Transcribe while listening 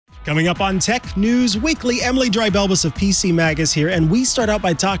Coming up on Tech News Weekly, Emily Dreibelbis of PCMag is here, and we start out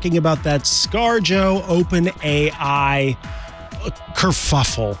by talking about that ScarJo OpenAI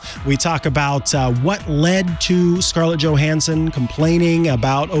kerfuffle. We talk about what led to Scarlett Johansson complaining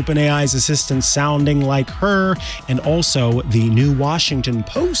about OpenAI's assistant sounding like her, and also the new Washington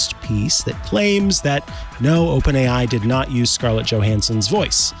Post piece that claims that no, OpenAI did not use Scarlett Johansson's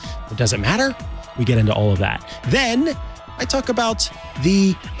voice. But does it matter? We get into all of that. Then I talk about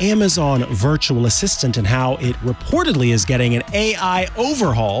the Amazon virtual assistant and how it reportedly is getting an AI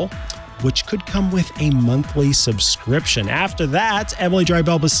overhaul, which could come with a monthly subscription. After that, Emily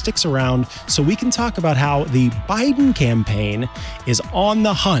Dreibelbis sticks around so we can talk about how the Biden campaign is on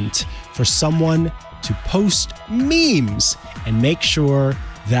the hunt for someone to post memes and make sure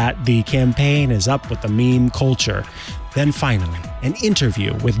that the campaign is up with the meme culture. Then finally, an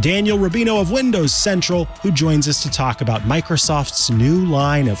interview with Daniel Rubino of Windows Central, who joins us to talk about Microsoft's new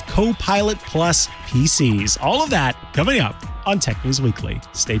line of Copilot PCs. All of that coming up on Tech News Weekly.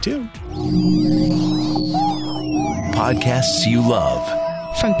 Stay tuned. Podcasts you love.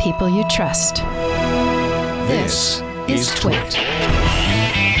 From people you trust. This is Twit.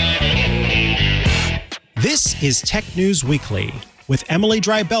 This is Tech News Weekly with Emily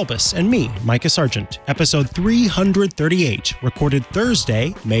Dreibelbis and me, Mikah Sargent, episode 338, recorded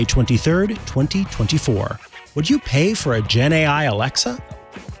Thursday, May 23rd, 2024. Would you pay for a GenAI Alexa?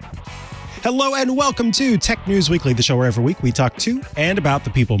 Hello and welcome to Tech News Weekly, the show where every week we talk to and about the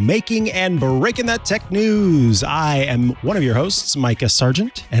people making and breaking that tech news. I am one of your hosts, Mikah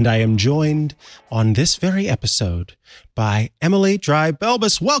Sargent, and I am joined on this very episode by Emily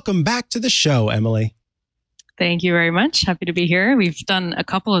Dreibelbis. Welcome back to the show, Emily. Thank you very much. Happy to be here. We've done a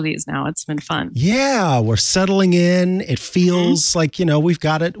couple of these now. It's been fun. Yeah, we're settling in. It feels like, we've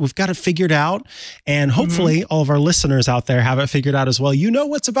got it figured out. And hopefully all of our listeners out there have it figured out as well. You know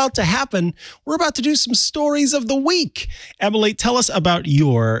what's about to happen. We're about to do some stories of the week. Emily, tell us about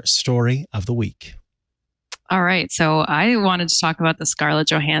your story of the week. All right. So I wanted to talk about the Scarlett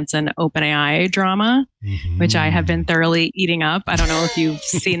Johansson OpenAI drama, which I have been thoroughly eating up. I don't know if you've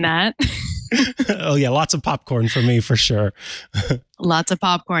seen that. Oh, yeah. Lots of popcorn for me, for sure. Lots of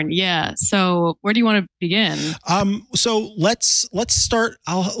popcorn. Yeah. So where do you want to begin? So let's start.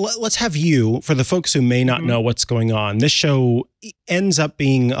 Let's have you, for the folks who may not know what's going on. This show ends up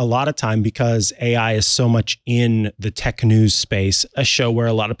being a lot of time, because AI is so much in the tech news space, a show where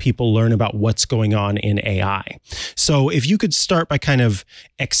a lot of people learn about what's going on in AI. So if you could start by kind of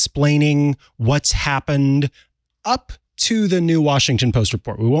explaining what's happened up to the new Washington Post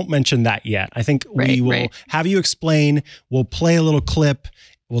report. We won't mention that yet. I think we will have you explain. We'll play a little clip,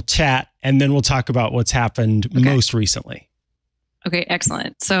 we'll chat, and then we'll talk about what's happened most recently. Okay,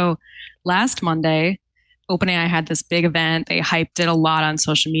 excellent. So last Monday, OpenAI had this big event. They hyped it a lot on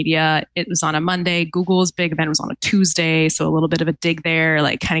social media. It was on a Monday. Google's big event was on a Tuesday. So a little bit of a dig there,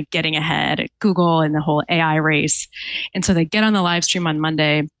 like kind of getting ahead at Google and the whole AI race. And so they get on the live stream on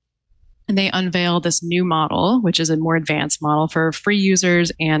Monday, and they unveil this new model, which is a more advanced model for free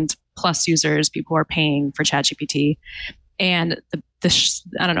users and plus users, people who are paying for ChatGPT. And the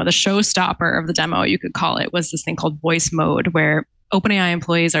showstopper of the demo, you could call it, was this thing called voice mode, where OpenAI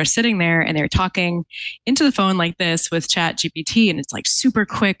employees are sitting there and they're talking into the phone like this with ChatGPT, and it's like super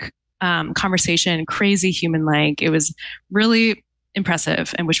quick conversation, crazy human-like. It was really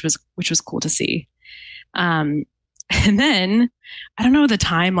impressive, and which was cool to see. And then, I don't know the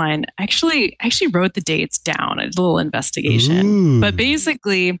timeline. I actually wrote the dates down. I did a little investigation. But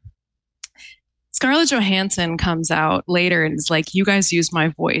basically, Scarlett Johansson comes out later and is like, you guys use my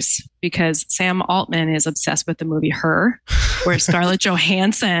voice, because Sam Altman is obsessed with the movie Her, where Scarlett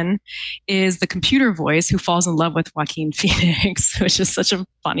Johansson is the computer voice who falls in love with Joaquin Phoenix, which is such a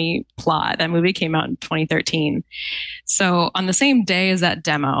funny plot. That movie came out in 2013. So on the same day as that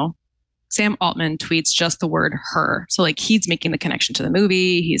demo, Sam Altman tweets just the word her. So like he's making the connection to the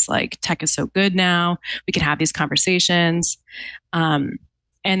movie. He's like, tech is so good now. We can have these conversations. And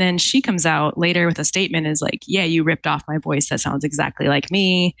then she comes out later with a statement is like, yeah, you ripped off my voice. That sounds exactly like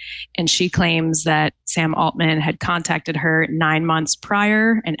me. And she claims that Sam Altman had contacted her 9 months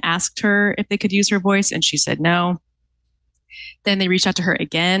prior and asked her if they could use her voice. And she said no. Then they reached out to her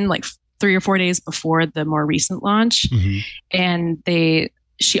again, like 3 or 4 days before the more recent launch. And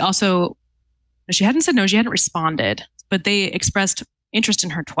she hadn't said no, she hadn't responded, but they expressed interest in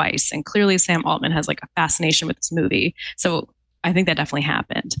her twice. And clearly Sam Altman has like a fascination with this movie. So I think that definitely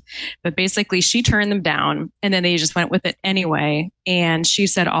happened. But basically she turned them down, and then they just went with it anyway. And she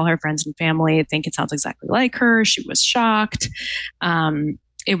said all her friends and family think it sounds exactly like her. She was shocked.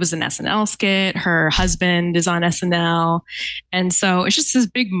 it was an SNL skit. Her husband is on SNL. And so it's just this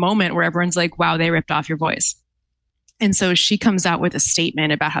big moment where everyone's like, wow, they ripped off your voice. And so she comes out with a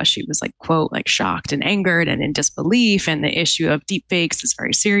statement about how she was like, quote, like shocked and angered and in disbelief. And the issue of deepfakes is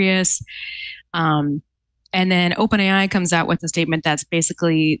very serious. And then OpenAI comes out with a statement that's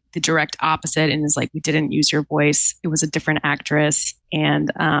basically the direct opposite and is like, we didn't use your voice. It was a different actress.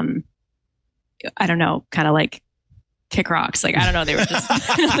 And I don't know, kind of like kick rocks. Like, I don't know. They were just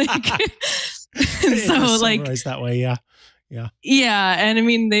like, so like that way. Yeah. Yeah. Yeah. And I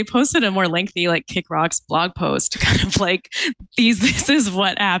mean, they posted a more lengthy like Kick Rocks blog post, kind of like this is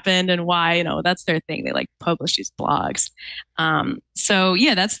what happened and why, you know, that's their thing. They like publish these blogs. So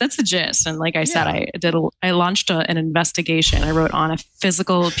yeah, that's the gist. And like I said, I launched an investigation. I wrote on a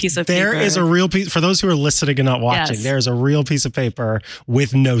physical piece of paper. There is a real piece for those who are listening and not watching. Yes. There's a real piece of paper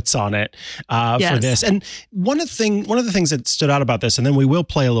with notes on it for this. And one of the things that stood out about this, and then we will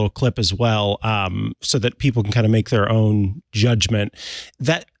play a little clip as well, so that people can kind of make their own judgment,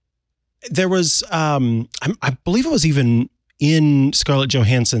 that there was, I believe it was even in Scarlett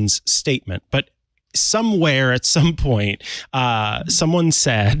Johansson's statement, but somewhere at some point, someone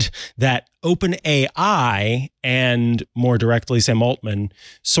said that OpenAI and more directly Sam Altman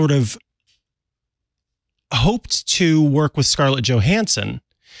sort of hoped to work with Scarlett Johansson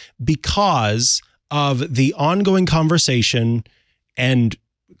because of the ongoing conversation and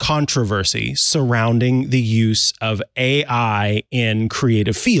controversy surrounding the use of AI in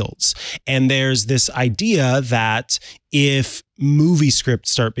creative fields. And there's this idea that if movie scripts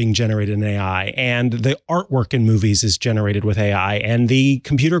start being generated in AI and the artwork in movies is generated with AI and the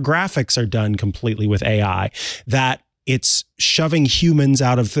computer graphics are done completely with AI, that it's shoving humans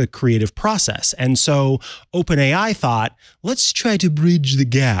out of the creative process. And so OpenAI thought, let's try to bridge the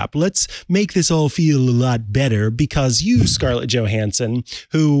gap. Let's make this all feel a lot better because you, Scarlett Johansson,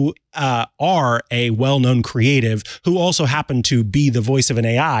 who are a well-known creative, who also happen to be the voice of an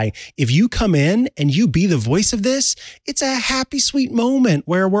AI, if you come in and you be the voice of this, it's a happy, sweet moment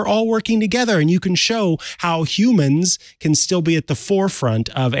where we're all working together and you can show how humans can still be at the forefront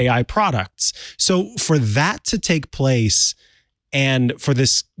of AI products. So for that to take place and for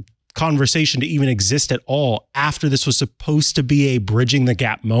this conversation to even exist at all after this was supposed to be a bridging the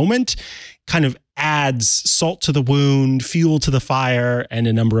gap moment kind of adds salt to the wound, fuel to the fire, and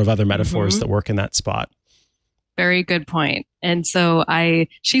a number of other metaphors that work in that spot. Very good point. And so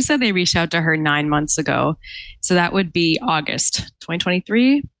she said they reached out to her 9 months ago. So that would be August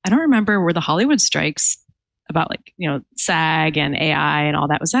 2023. I don't remember, were the Hollywood strikes about like, you know, SAG and AI and all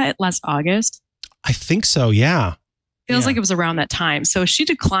that. Was that last August? I think so. Yeah. Feels like it was around that time. So she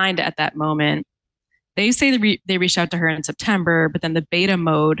declined at that moment. They say they reached out to her in September, but then the beta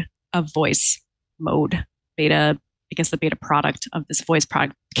mode of voice mode, beta, I guess the beta product of this voice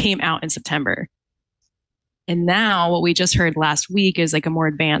product came out in September. And now what we just heard last week is like a more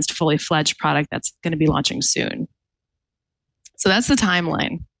advanced, fully fledged product that's going to be launching soon. So that's the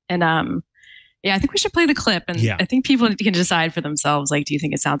timeline. And I think we should play the clip. And I think people can decide for themselves, like, do you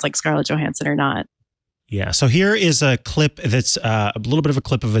think it sounds like Scarlett Johansson or not? Yeah. So here is a clip that's a little bit of a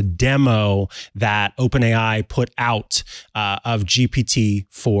clip of a demo that OpenAI put out of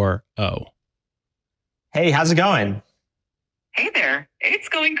GPT-4o. Hey, how's it going? Hey there. It's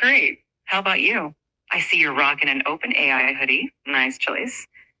going great. How about you? I see you're rocking an OpenAI hoodie. Nice choice.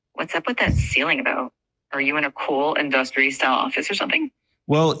 What's up with that ceiling about? Are you in a cool industry style office or something?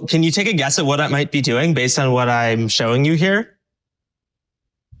 Well, can you take a guess at what I might be doing based on what I'm showing you here?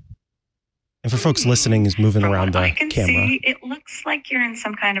 And for folks listening, is moving around the camera. See, it looks like you're in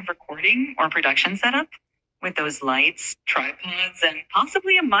some kind of recording or production setup with those lights, tripods, and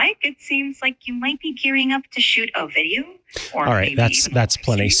possibly a mic. It seems like you might be gearing up to shoot a video. Or all right, that's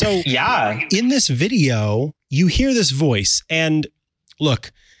plenty. So yeah, in this video, you hear this voice, and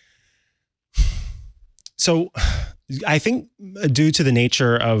look. So I think due to the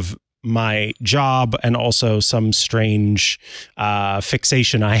nature of my job and also some strange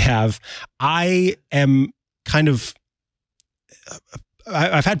fixation I have, I am kind of,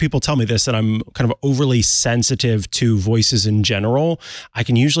 I've had people tell me this, that I'm kind of overly sensitive to voices in general. I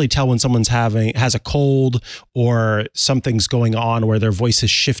can usually tell when someone's has a cold or something's going on where their voice has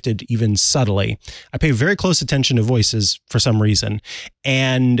shifted even subtly. I pay very close attention to voices for some reason.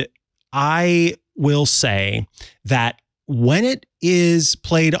 And I will say that when it is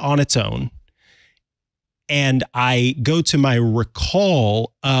played on its own and I go to my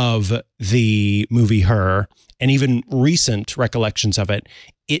recall of the movie Her and even recent recollections of it,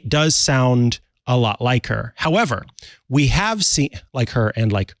 it does sound a lot like her. However, we have seen like her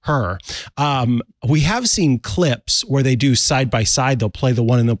and like her. We have seen clips where they do side by side. They'll play the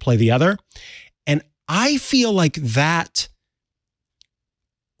one and they'll play the other. And I feel like that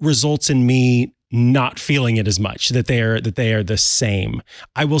results in me not feeling it as much, that they are the same.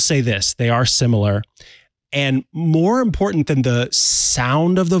 I will say this, they are similar. And more important than the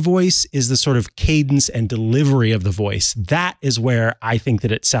sound of the voice is the sort of cadence and delivery of the voice. That is where I think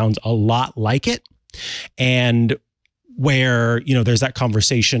that it sounds a lot like it. And where, you know, there's that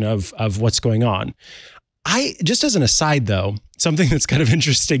conversation of what's going on. I, just as an aside though, something that's kind of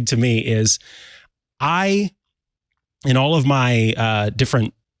interesting to me is in all of my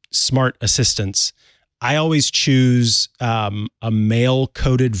different smart assistants, I always choose a male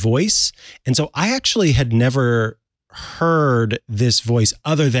coded voice. And so I actually had never heard this voice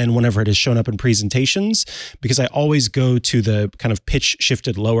other than whenever it has shown up in presentations, because I always go to the kind of pitch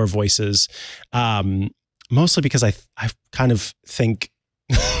shifted lower voices, mostly because I kind of think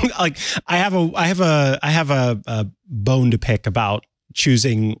like I have a bone to pick about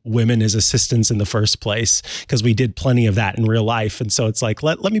choosing women as assistants in the first place, because we did plenty of that in real life. And so it's like,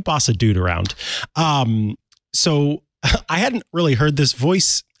 let me boss a dude around. So I hadn't really heard this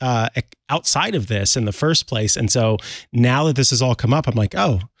voice outside of this in the first place. And so now that this has all come up, I'm like,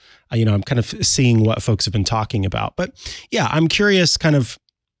 oh, you know, I'm kind of seeing what folks have been talking about. But yeah, I'm curious kind of,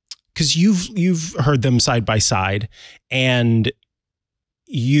 because you've heard them side by side, and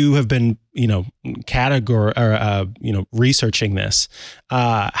you have been, you know, researching this.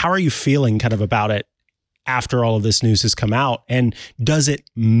 How are you feeling kind of about it after all of this news has come out? And does it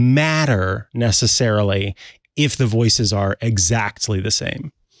matter necessarily if the voices are exactly the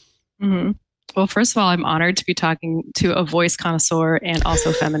same? Mm-hmm. Well, first of all, I'm honored to be talking to a voice connoisseur and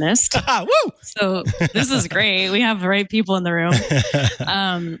also feminist. Woo! So this is great. We have the right people in the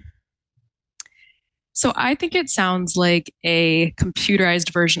room. So I think it sounds like a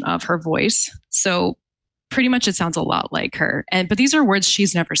computerized version of her voice. So pretty much it sounds a lot like her. But these are words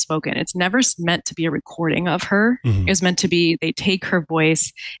she's never spoken. It's never meant to be a recording of her. Mm-hmm. It was meant to be, they take her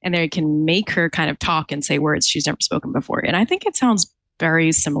voice and they can make her kind of talk and say words she's never spoken before. And I think it sounds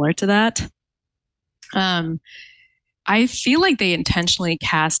very similar to that. I feel like they intentionally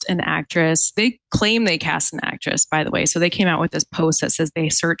cast an actress. They claim they cast an actress, by the way. So they came out with this post that says they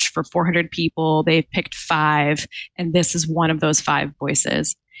searched for 400 people. They picked 5, and this is one of those 5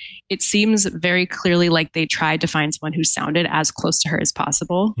 voices. It seems very clearly like they tried to find someone who sounded as close to her as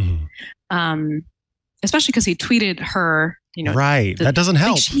possible. Mm-hmm. Especially because he tweeted her, you know. Right. That doesn't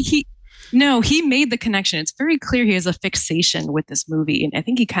help. No, he made the connection. It's very clear he has a fixation with this movie, and I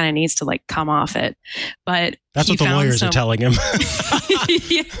think he kind of needs to like come off it. But that's what the lawyers are telling him.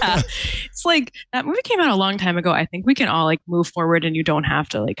 Yeah, it's like that movie came out a long time ago. I think we can all like move forward, and you don't have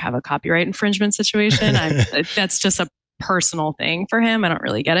to like have a copyright infringement situation. That's just a personal thing for him. I don't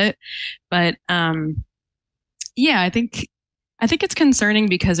really get it, but yeah, I think it's concerning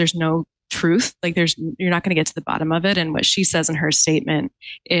because there's no truth. Like you're not going to get to the bottom of it. And what she says in her statement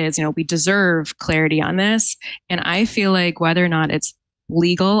is, you know, we deserve clarity on this. And I feel like whether or not it's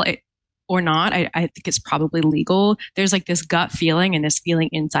legal or not, I think it's probably legal. There's like this gut feeling and this feeling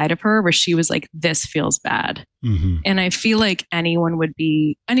inside of her where she was like, this feels bad. Mm-hmm. And I feel like anyone would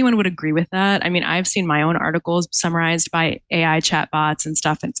agree with that. I mean, I've seen my own articles summarized by AI chatbots and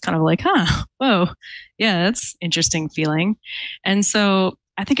stuff. And it's kind of like, whoa, yeah, that's interesting feeling. And so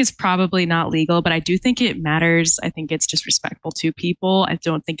I think it's probably not legal, but I do think it matters. I think it's disrespectful to people. I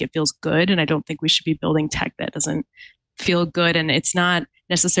don't think it feels good. And I don't think we should be building tech that doesn't feel good. And it's not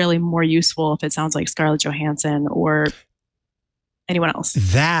necessarily more useful if it sounds like Scarlett Johansson or anyone else.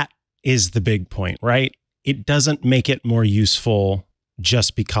 That is the big point, right? It doesn't make it more useful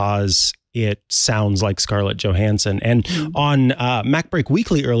just because it sounds like Scarlett Johansson. And on MacBreak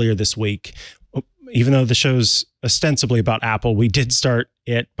Weekly earlier this week, even though the show's ostensibly about Apple, we did start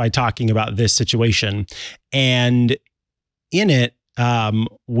it by talking about this situation. And in it,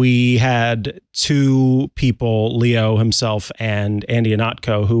 we had 2 people, Leo himself and Andy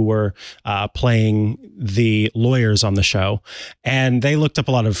Anatko, who were playing the lawyers on the show. And they looked up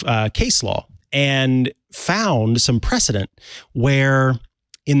a lot of case law and found some precedent where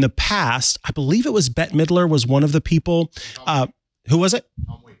in the past, I believe it was Bette Midler was one of the people. Who was it?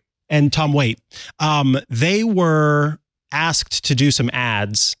 And Tom Waite. They were asked to do some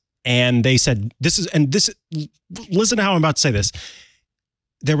ads, and they said, listen to how I'm about to say this.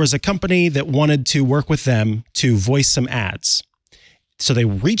 There was a company that wanted to work with them to voice some ads. So they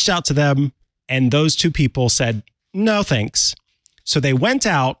reached out to them, and those 2 people said, no, thanks. So they went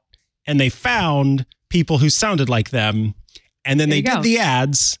out and they found people who sounded like them, and then they did the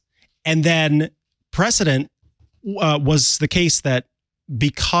ads, And then precedent was the case that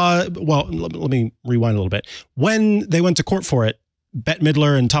let me rewind a little bit. When they went to court for it, Bette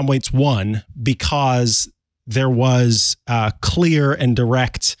Midler and Tom Waits won because there was a clear and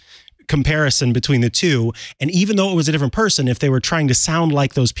direct comparison between the two. And even though it was a different person, if they were trying to sound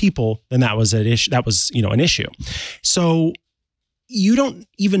like those people, then that was an issue. That was, an issue. So you don't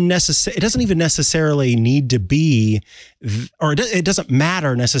even it doesn't even necessarily need to be, or it doesn't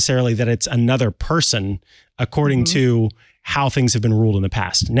matter necessarily that it's another person according to how things have been ruled in the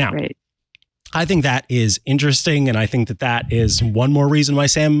past. Now, I think that is interesting. And I think that is one more reason why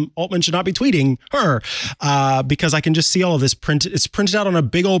Sam Altman should not be tweeting her, because I can just see all of this it's printed out on a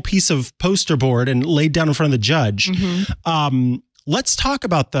big old piece of poster board and laid down in front of the judge. Let's talk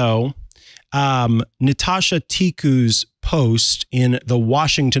about, though, Natasha Tikku's post in the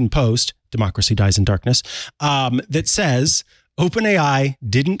Washington Post, Democracy Dies in Darkness, that says OpenAI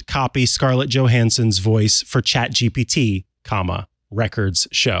didn't copy Scarlett Johansson's voice for ChatGPT, records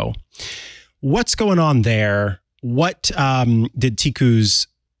show. What's going on there? What did Tikku's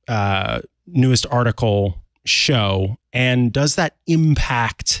newest article show? And does that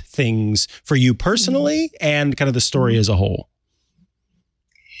impact things for you personally and kind of the story as a whole?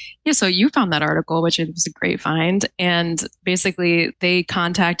 Yeah, so you found that article, which was a great find. And basically, they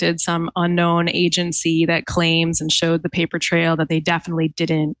contacted some unknown agency that claims and showed the paper trail that they definitely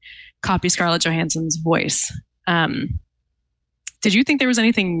didn't copy Scarlett Johansson's voice. Did you think there was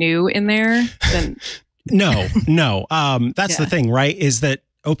anything new in there? No. That's the thing, right? Is that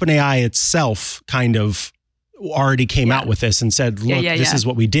OpenAI itself kind of already came out with this and said, look, this is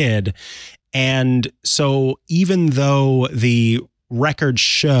what we did. And so even though the records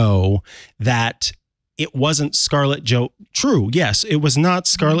show that it wasn't true, yes, it was not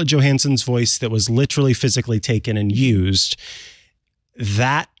Scarlett Johansson's voice that was literally physically taken and used.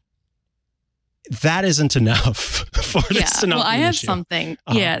 That isn't enough for this to not be I an have issue. Something.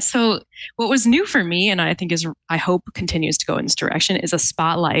 Yeah. So what was new for me, and I think I hope continues to go in this direction, is a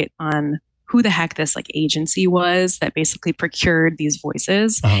spotlight on who the heck this agency was that basically procured these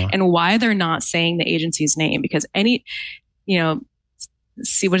voices and why they're not saying the agency's name, because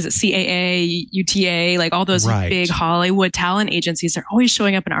CAA, UTA, all those big Hollywood talent agencies are always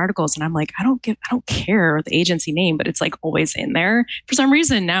showing up in articles. And I'm like, I don't care the agency name, but it's always in there. For some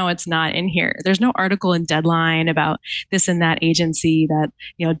reason, now it's not in here. There's no article in Deadline about this and that agency that,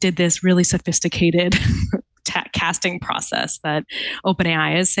 did this really sophisticated casting process that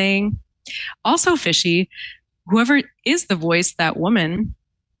OpenAI is saying. Also fishy, whoever is the voice, that woman,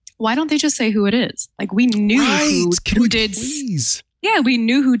 why don't they just say who it is? We knew who did. Please? Yeah, we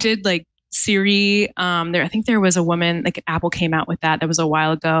knew who did Siri. I think there was a woman, Apple came out with that was a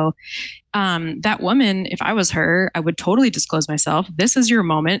while ago. That woman, if I was her, I would totally disclose myself. This is your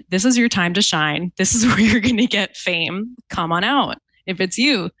moment. This is your time to shine. This is where you're going to get fame. Come on out if it's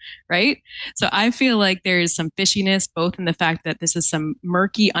you, right? So I feel like there is some fishiness, both in the fact that this is some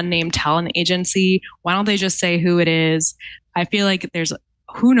murky, unnamed talent agency. Why don't they just say who it is? I feel like there's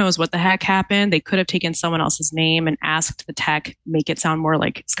who knows what the heck happened. They could have taken someone else's name and asked the tech, make it sound more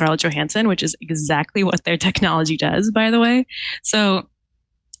like Scarlett Johansson, which is exactly what their technology does, by the way. So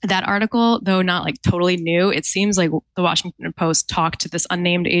that article, though not totally new, it seems like the Washington Post talked to this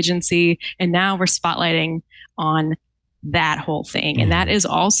unnamed agency, and now we're spotlighting on that whole thing. And that is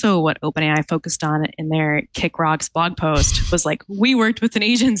also what OpenAI focused on in their Kick Rocks blog post, was we worked with an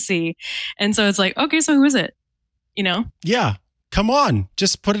agency. And so it's okay, so who is it? Yeah. Come on,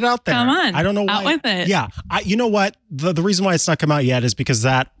 just put it out there. Come on, I don't know why. Out with it. Yeah, you know what? The reason why it's not come out yet is because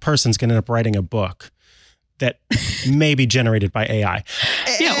that person's going to end up writing a book that may be generated by AI.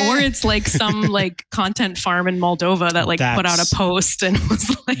 Yeah, or it's some content farm in Moldova that put out a post and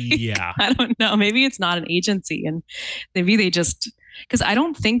was I don't know. Maybe it's not an agency, and maybe they just, because I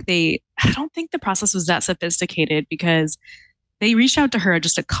don't think the process was that sophisticated, because they reached out to her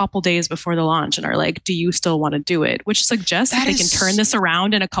just a couple days before the launch and are like, do you still want to do it? Which suggests that they can turn this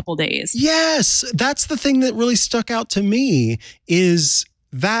around in a couple days. Yes. That's the thing that really stuck out to me, is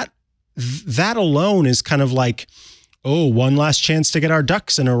that alone is kind of one last chance to get our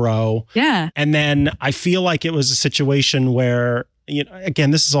ducks in a row. Yeah. And then I feel like it was a situation where, again,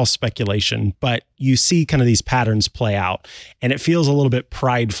 this is all speculation, but you see kind of these patterns play out, and it feels a little bit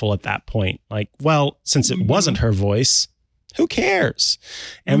prideful at that point. Since it wasn't her voice, who cares?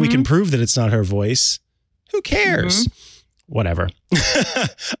 And we can prove that it's not her voice. Who cares? Whatever.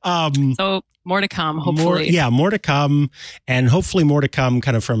 So more to come, hopefully. More to come. And hopefully more to come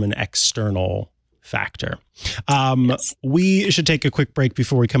kind of from an external factor. Yes. We should take a quick break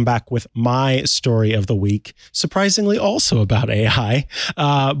before we come back with my story of the week, surprisingly also about AI.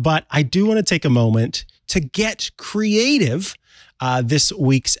 But I do want to take a moment to get creative. This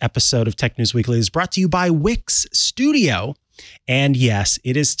week's episode of Tech News Weekly is brought to you by Wix Studio. And yes,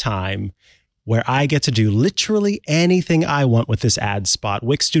 it is time where I get to do literally anything I want with this ad spot.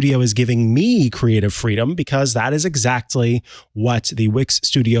 Wix Studio is giving me creative freedom because that is exactly what the Wix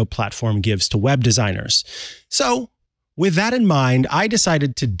Studio platform gives to web designers. So with that in mind, I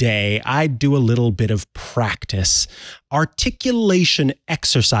decided today I'd do a little bit of practice, articulation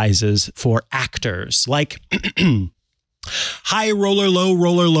exercises for actors, like high roller, low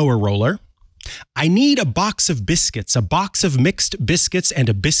roller, lower roller. I need a box of biscuits, a box of mixed biscuits, and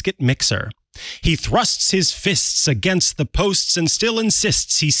a biscuit mixer. He thrusts his fists against the posts and still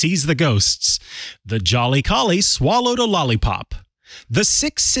insists he sees the ghosts. The jolly collie swallowed a lollipop. The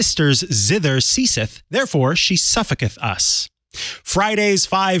 6 sisters zither ceaseth, therefore she suffoceth us. Friday's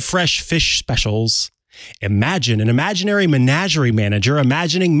 5 fresh fish specials. Imagine an imaginary menagerie manager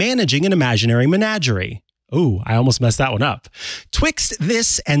imagining managing an imaginary menagerie. Ooh, I almost messed that one up. Twixt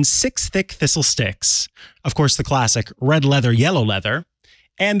this and 6 thick thistle sticks. Of course, the classic red leather, yellow leather.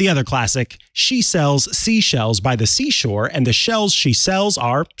 And the other classic, she sells seashells by the seashore, and the shells she sells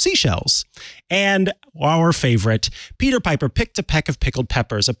are seashells. And our favorite, Peter Piper picked a peck of pickled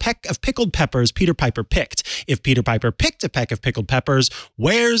peppers. A peck of pickled peppers Peter Piper picked. If Peter Piper picked a peck of pickled peppers,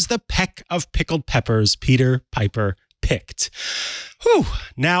 where's the peck of pickled peppers Peter Piper picked? Whew,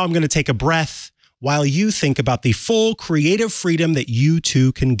 now I'm going to take a breath while you think about the full creative freedom that you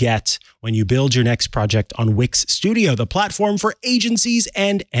too can get when you build your next project on Wix Studio, the platform for agencies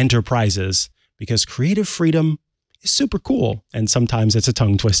and enterprises, because creative freedom is super cool, and sometimes it's a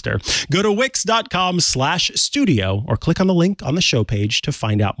tongue twister. Go to wix.com/studio or click on the link on the show page to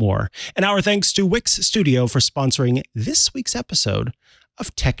find out more. And our thanks to Wix Studio for sponsoring this week's episode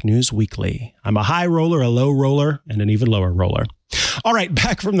of Tech News Weekly. I'm a high roller, a low roller, and an even lower roller. All right,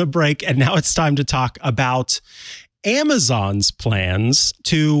 back from the break, and now it's time to talk about Amazon's plans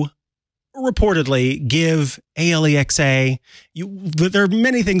to reportedly give ALEXA, there are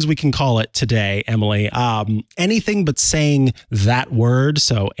many things we can call it today, Emily. Anything but saying that word.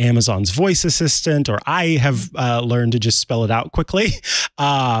 So Amazon's voice assistant, or I have learned to just spell it out quickly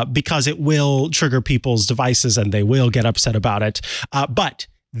because it will trigger people's devices and they will get upset about it. But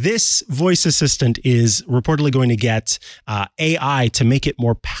this voice assistant is reportedly going to get AI to make it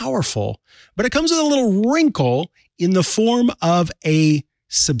more powerful, but it comes with a little wrinkle in the form of a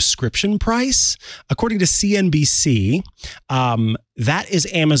subscription price. According to CNBC, that is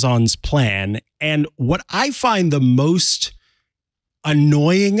Amazon's plan. And what I find the most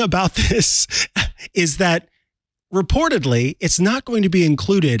annoying about this is that reportedly it's not going to be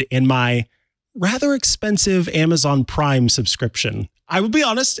included in my rather expensive Amazon Prime subscription. I will be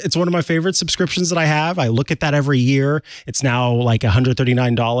honest, it's one of my favorite subscriptions that I have. I look at that every year. It's now like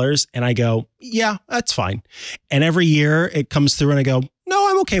 $139 and I go, yeah, that's fine. And every year it comes through and I go, no,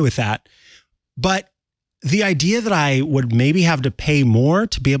 I'm okay with that. But the idea that I would maybe have to pay more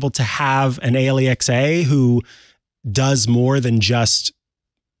to be able to have an ALEXA who does more than just,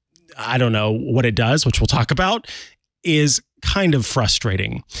 I don't know what it does, which we'll talk about, is kind of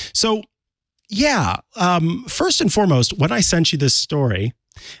frustrating. So yeah, first and foremost, when I sent you this story,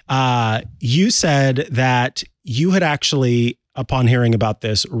 you said that you had actually, upon hearing about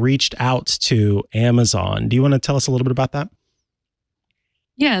this, reached out to Amazon. Do you want to tell us a little bit about that?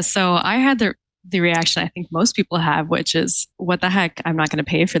 Yeah, so I had the reaction I think most people have, which is, what the heck, I'm not going to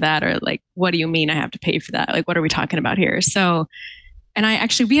pay for that. Or like, what do you mean I have to pay for that? Like, what are we talking about here? So, and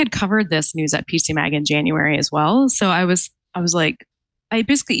we had covered this news at PCMag in January as well. So I was like, I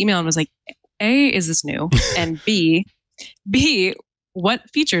basically emailed and was like, A, is this new? And B, what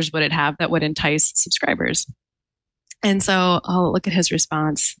features would it have that would entice subscribers? And so I'll look at his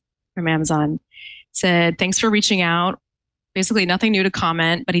response from Amazon. Said, thanks for reaching out. Basically nothing new to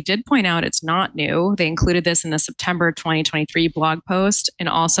comment, but he did point out it's not new. They included this in the September 2023 blog post, and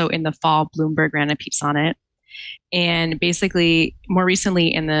also in the fall Bloomberg ran a piece on it. And basically more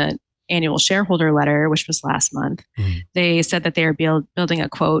recently in the annual shareholder letter, which was last month, they said that they are building a,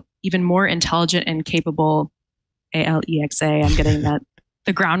 quote, even more intelligent and capable ALEXA. I'm getting that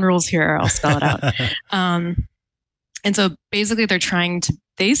the ground rules here. I'll spell it out. And so basically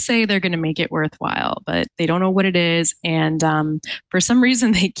they say they're going to make it worthwhile, but they don't know what it is. And for some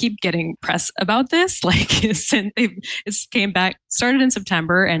reason, they keep getting press about this. Like since it's came back, started in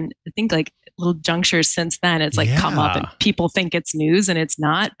September, and I think like little junctures since then, it's like come up and people think it's news and it's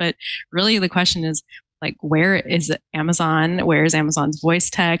not. But really the question is, like, where is Amazon? Where is Amazon's voice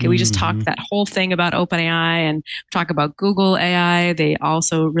tech? And we just talked that whole thing about OpenAI and talk about Google AI. They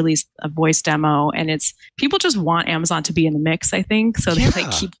also released a voice demo, and it's people just want Amazon to be in the mix, I think. So they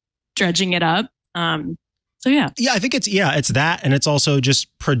like keep dredging it up. So yeah, I think it's that, and it's also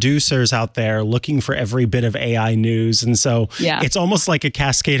just producers out there looking for every bit of AI news, and so it's almost like a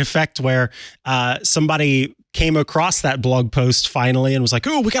cascade effect where somebody came across that blog post finally and was like,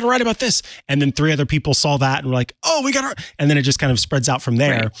 "Oh, we got to write about this," and then 3 other people saw that and were like, "Oh, we got to," and then it just kind of spreads out from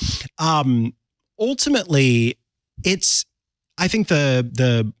there. Right. Ultimately, I think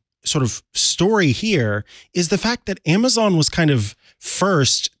the sort of story here is the fact that Amazon was kind of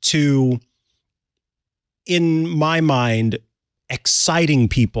first to, in my mind, exciting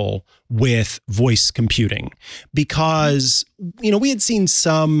people with voice computing, because, we had seen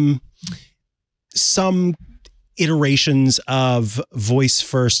some iterations of voice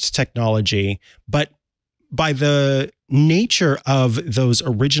first technology, but by the nature of those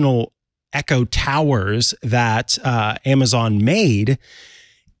original Echo Towers that Amazon made,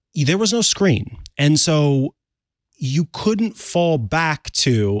 there was no screen. And so you couldn't fall back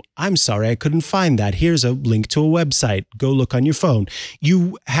to, I'm sorry, I couldn't find that. Here's a link to a website. Go look on your phone.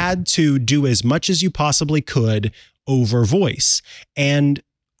 You had to do as much as you possibly could over voice. And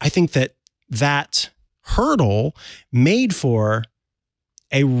I think that hurdle made for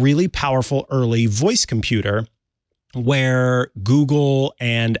a really powerful early voice computer where Google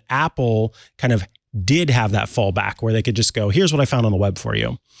and Apple kind of did have that fallback where they could just go, here's what I found on the web for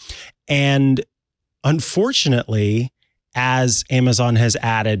you. And unfortunately, as Amazon has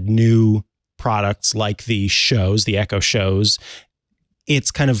added new products like the shows, the Echo shows,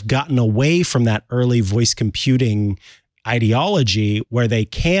 it's kind of gotten away from that early voice computing ideology where they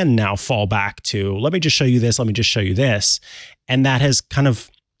can now fall back to, let me just show you this, let me just show you this. And that has kind of,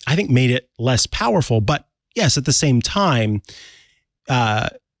 I think, made it less powerful. But yes, at the same time,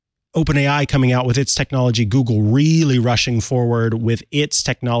 OpenAI coming out with its technology, Google really rushing forward with its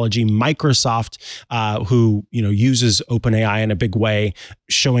technology, Microsoft, who uses OpenAI in a big way,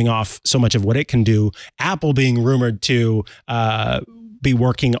 showing off so much of what it can do, Apple being rumored to be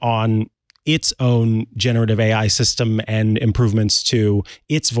working on its own generative AI system and improvements to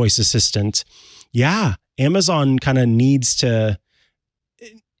its voice assistant. Yeah, Amazon kind of needs to,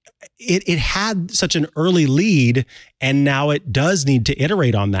 it had such an early lead, and now it does need to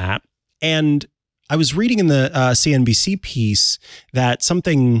iterate on that. And I was reading in the CNBC piece that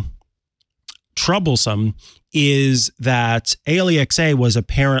something troublesome is that ALEXA was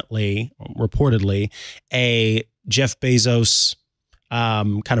reportedly, a Jeff Bezos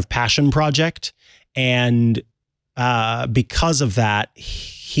kind of passion project. And because of that,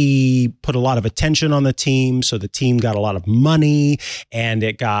 he put a lot of attention on the team. So the team got a lot of money and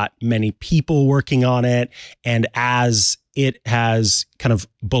it got many people working on it. And as it has kind of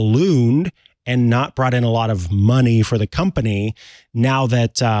ballooned and not brought in a lot of money for the company, now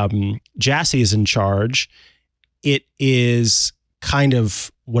that Jassy is in charge, it is kind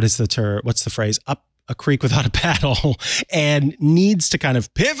of, what's the phrase? Up a creek without a paddle, and needs to kind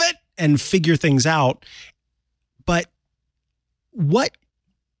of pivot and figure things out. But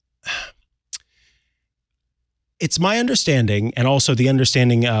it's my understanding, and also the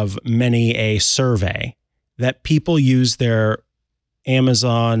understanding of many a survey, that people use their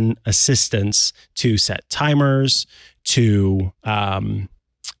Amazon assistants to set timers, to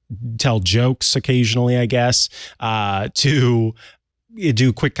tell jokes occasionally, I guess, to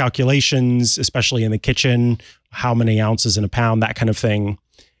do quick calculations, especially in the kitchen, how many ounces in a pound, that kind of thing.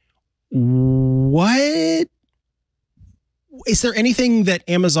 What is there anything that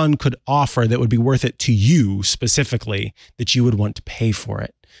Amazon could offer that would be worth it to you specifically, that you would want to pay for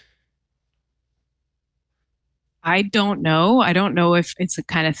it? I don't know. I don't know if it's the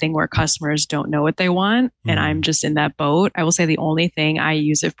kind of thing where customers don't know what they want, and I'm just in that boat. I will say the only thing I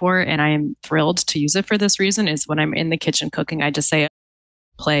use it for, and I am thrilled to use it for this reason, is when I'm in the kitchen cooking, I just say,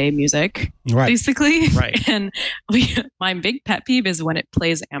 play music, basically. Right. And my big pet peeve is when it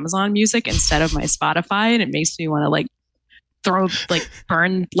plays Amazon music instead of my Spotify, and it makes me want to light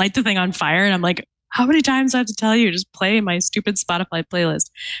the thing on fire. And I'm like, how many times do I have to tell you, just play my stupid Spotify playlist?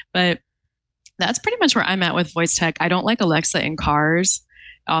 But that's pretty much where I'm at with voice tech. I don't like Alexa in cars.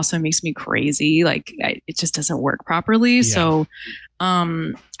 It also makes me crazy. It just doesn't work properly. Yeah. So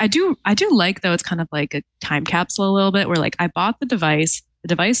I do like, though, it's kind of like a time capsule a little bit, where I bought the device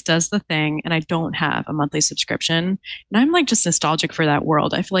does the thing, and I don't have a monthly subscription. And I'm just nostalgic for that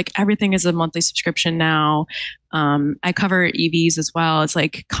world. I feel like everything is a monthly subscription now. I cover EVs as well. It's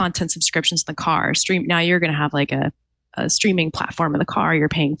like content subscriptions in the car. Now you're going to have a a streaming platform in the car you're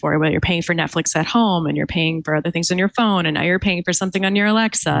paying for, whether you're paying for Netflix at home and you're paying for other things on your phone, and now you're paying for something on your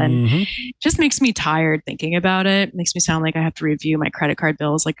Alexa. And it just makes me tired thinking about it. It makes me sound like I have to review my credit card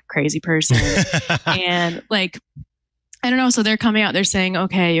bills like a crazy person. And like, I don't know. So they're coming out, they're saying,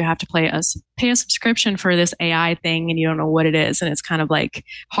 okay, you have to pay a subscription for this AI thing and you don't know what it is. And it's kind of like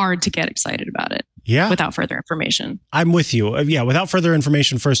hard to get excited about it. Yeah. Without further information. I'm with you. Yeah. Without further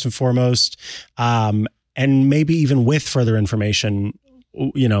information, first and foremost, and maybe even with further information,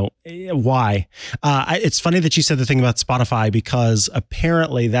 you know, why? It's funny that you said the thing about Spotify, because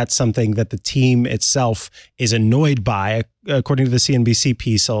apparently that's something that the team itself is annoyed by. According to the CNBC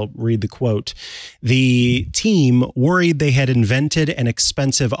piece, I'll read the quote. The team worried they had invented an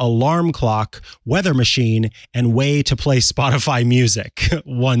expensive alarm clock, weather machine, and way to play Spotify music,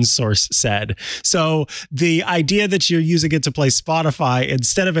 one source said. So the idea that you're using it to play Spotify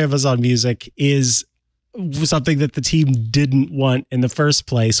instead of Amazon Music is something that the team didn't want in the first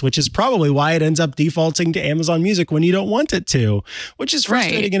place, which is probably why it ends up defaulting to Amazon Music when you don't want it to, which is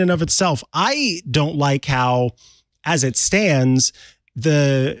frustrating in and of itself. I don't like how, as it stands,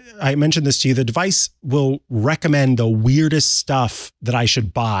 I mentioned this to you, the device will recommend the weirdest stuff that I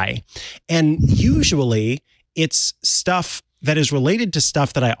should buy. And usually it's stuff that is related to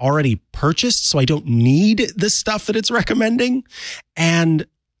stuff that I already purchased, so I don't need the stuff that it's recommending. And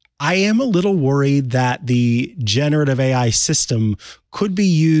I am a little worried that the generative AI system could be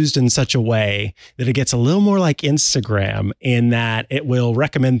used in such a way that it gets a little more like Instagram, in that it will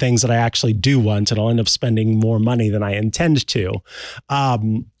recommend things that I actually do want, and I'll end up spending more money than I intend to.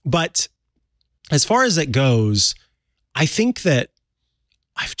 But as far as it goes, I think that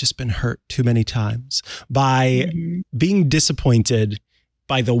I've just been hurt too many times by being disappointed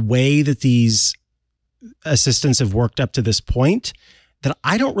by the way that these assistants have worked up to this point, that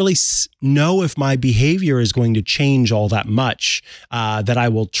I don't really know if my behavior is going to change all that much, that I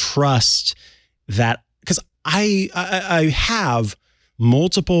will trust that, because I have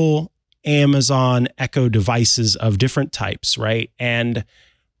multiple Amazon Echo devices of different types, right? And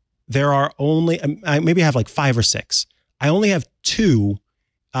there are only, maybe I have like 5 or 6. I only have 2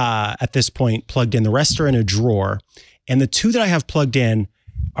 at this point plugged in. The rest are in a drawer. And the 2 that I have plugged in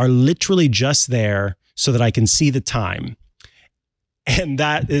are literally just there so that I can see the time. And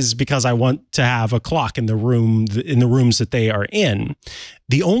that is because I want to have a clock in the rooms that they are in.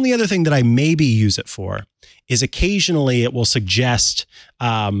 The only other thing that I maybe use it for is occasionally it will suggest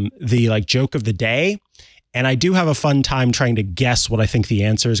the like joke of the day. And I do have a fun time trying to guess what I think the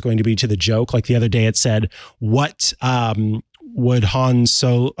answer is going to be to the joke. Like the other day it said, what does Han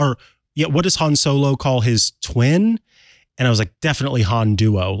Solo call his twin? And I was like, definitely Han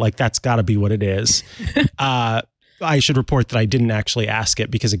Duo. Like that's gotta be what it is. I should report that I didn't actually ask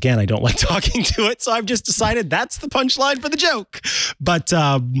it because, again, I don't like talking to it. So I've just decided that's the punchline for the joke. But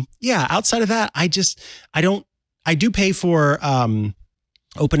yeah, outside of that, I do pay for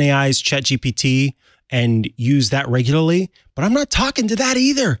OpenAI's ChatGPT and use that regularly, but I'm not talking to that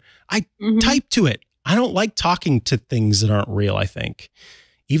either. I type to it. I don't like talking to things that aren't real, I think,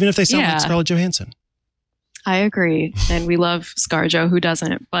 even if they sound like Scarlett Johansson. I agree. And we love ScarJo, who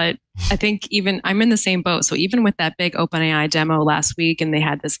doesn't? But I think I'm in the same boat. So even with that big OpenAI demo last week, and they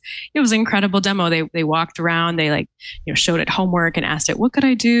had this, it was an incredible demo. They walked around, they showed it homework and asked it, what could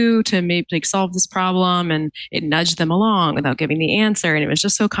I do to maybe solve this problem? And it nudged them along without giving the answer. And it was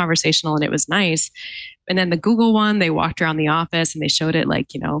just so conversational and it was nice. And then the Google one, they walked around the office and they showed it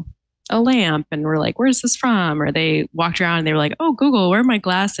a lamp, and we're like, where's this from? Or they walked around and they were like, oh, Google, where are my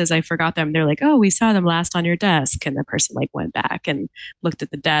glasses? I forgot them. They're like, oh, we saw them last on your desk. And the person went back and looked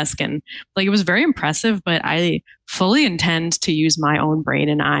at the desk, and it was very impressive, but I fully intend to use my own brain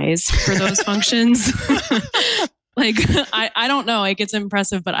and eyes for those functions. I don't know, it's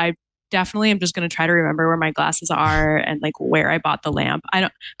impressive, but I definitely am just going to try to remember where my glasses are and where I bought the lamp. I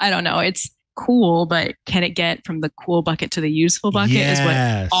don't know. It's cool, but can it get from the cool bucket to the useful bucket is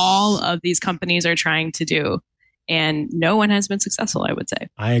what all of these companies are trying to do. And no one has been successful, I would say.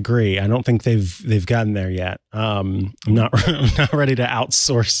 I agree. I don't think they've gotten there yet. I'm not ready to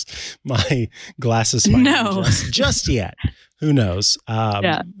outsource my glasses just yet. Who knows?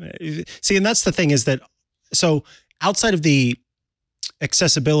 See, and that's the thing is that, so outside of the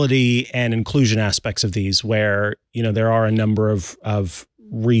accessibility and inclusion aspects of these, where, there are a number of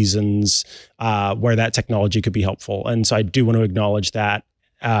reasons where that technology could be helpful. And so I do want to acknowledge that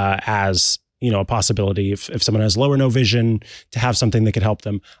as, a possibility if someone has low or no vision, to have something that could help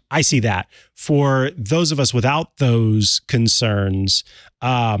them. I see that. For those of us without those concerns,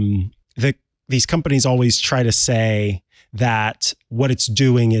 these companies always try to say that what it's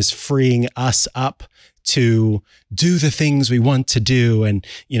doing is freeing us up to do the things we want to do and,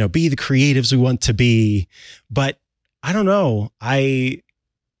 be the creatives we want to be. But I don't know. I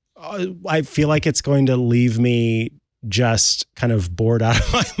feel like it's going to leave me just kind of bored out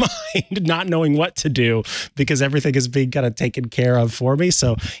of my mind, not knowing what to do because everything is being kind of taken care of for me.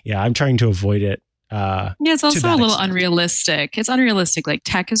 So yeah, I'm trying to avoid it. It's also a little unrealistic. It's unrealistic. Like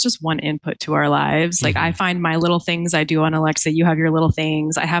tech is just one input to our lives. Like I find my little things I do on Alexa, you have your little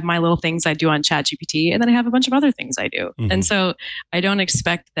things. I have my little things I do on ChatGPT, and then I have a bunch of other things I do. And so I don't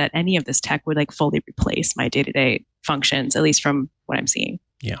expect that any of this tech would like fully replace my day-to-day functions, at least from what I'm seeing.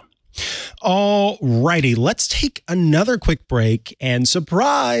 Yeah. All righty, let's take another quick break. And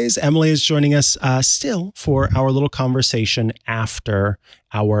surprise, Emily is joining us still for our little conversation after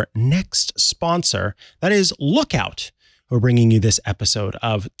our next sponsor. That is Lookout, who are bringing you this episode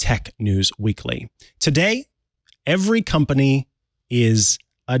of Tech News Weekly. Today, every company is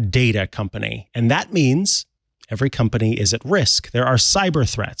a data company, and that means every company is at risk. There are cyber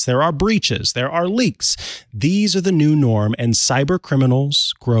threats, there are breaches, there are leaks. These are the new norm, and cyber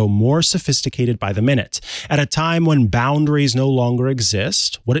criminals grow more sophisticated by the minute. At a time when boundaries no longer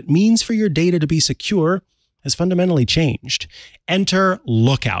exist, what it means for your data to be secure has fundamentally changed. Enter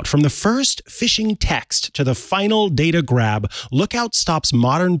Lookout. From the first phishing text to the final data grab, Lookout stops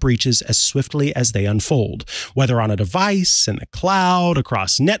modern breaches as swiftly as they unfold. Whether on a device, in the cloud,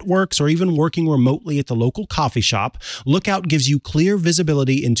 across networks, or even working remotely at the local coffee shop, Lookout gives you clear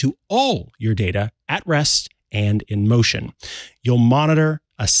visibility into all your data at rest and in motion. You'll monitor,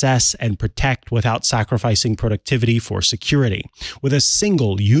 assess, and protect without sacrificing productivity for security. With a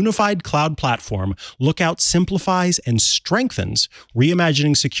single unified cloud platform, Lookout simplifies and strengthens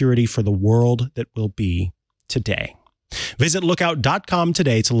reimagining security for the world that will be today. Visit lookout.com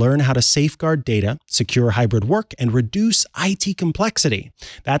today to learn how to safeguard data, secure hybrid work, and reduce IT complexity.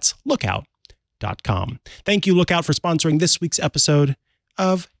 That's lookout.com. Thank you, Lookout, for sponsoring this week's episode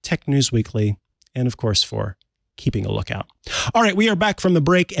of Tech News Weekly, and of course for keeping a lookout. All right, we are back from the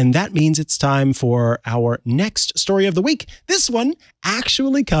break, and that means it's time for our next story of the week. This one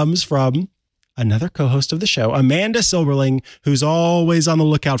actually comes from another co-host of the show, Amanda Silberling, who's always on the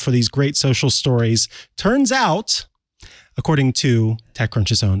lookout for these great social stories. Turns out, according to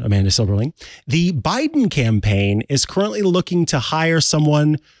TechCrunch's own Amanda Silberling, the Biden campaign is currently looking to hire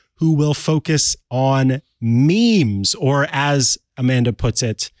someone who will focus on memes, or as Amanda puts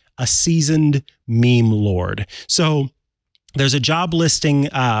it, a seasoned meme lord. So there's a job listing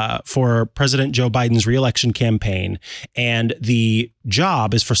for President Joe Biden's reelection campaign, and the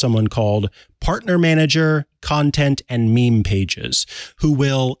job is for someone called Partner Manager, Content and Meme Pages, who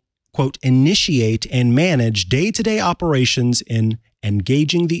will, quote, initiate and manage day-to-day operations in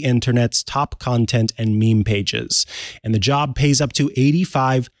engaging the internet's top content and meme pages. And the job pays up to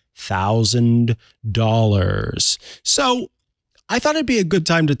 $85,000. So I thought it'd be a good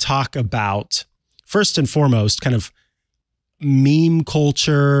time to talk about, first and foremost, kind of meme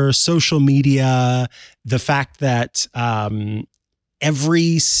culture, social media, the fact that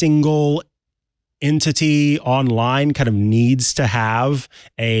every single entity online kind of needs to have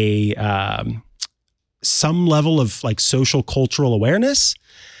a some level of like social cultural awareness.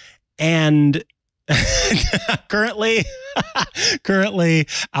 And currently,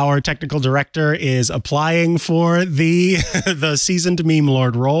 our technical director is applying for the seasoned meme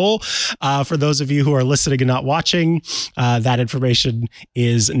lord role. For those of you who are listening and not watching, that information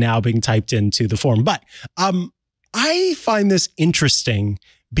is now being typed into the form. But I find this interesting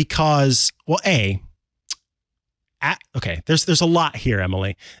because, well, okay, there's a lot here,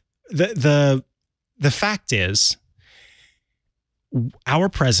 Emily. The fact is, our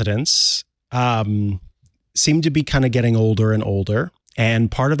presidents seem to be kind of getting older and older. And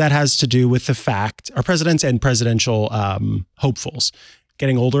part of that has to do with the fact, our presidents and presidential hopefuls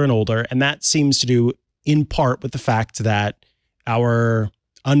getting older and older. And that seems to do in part with the fact that our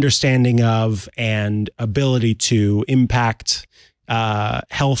understanding of and ability to impact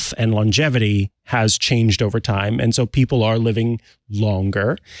health and longevity has changed over time. And so people are living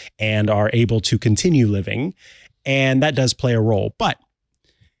longer and are able to continue living. And that does play a role. But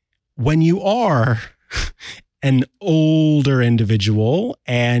when you are an older individual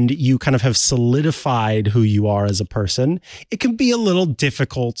and you kind of have solidified who you are as a person, it can be a little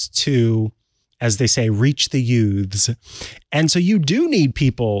difficult to, as they say, reach the youths. And so you do need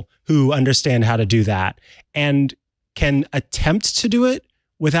people who understand how to do that and can attempt to do it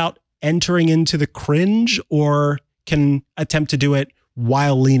without entering into the cringe, or can attempt to do it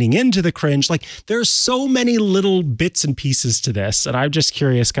while leaning into the cringe. Like, there's so many little bits and pieces to this. And I'm just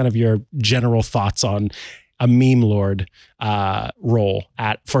curious kind of your general thoughts on a meme lord role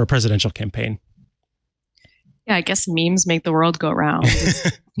for a presidential campaign. Yeah, I guess memes make the world go round.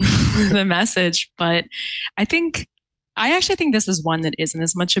 The message. But I actually think this is one that isn't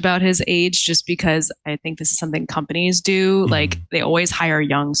as much about his age, just because I think this is something companies do. Like they always hire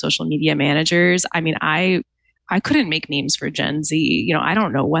young social media managers. I mean, I couldn't make memes for Gen Z. You know, I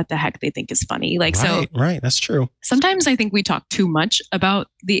don't know what the heck they think is funny. Like, right. That's true. Sometimes I think we talk too much about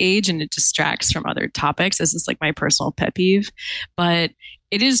the age and it distracts from other topics. This is like my personal pet peeve, but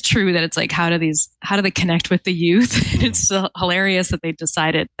it is true that it's like, how do they connect with the youth? It's so hilarious that they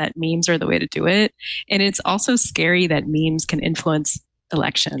decided that memes are the way to do it. And it's also scary that memes can influence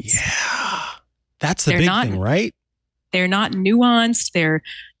elections. Yeah. That's the big thing, right? They're not nuanced. They're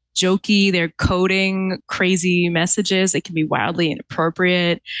jokey. They're coding crazy messages. They can be wildly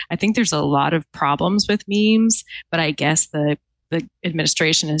inappropriate. I think there's a lot of problems with memes, but I guess the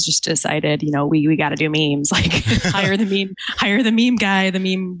administration has just decided, you know, we got to do memes, like hire the meme guy, the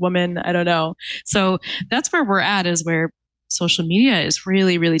meme woman. I don't know. So that's where we're at, is where social media is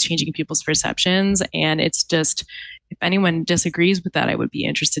really, really changing people's perceptions. And it's just, if anyone disagrees with that, I would be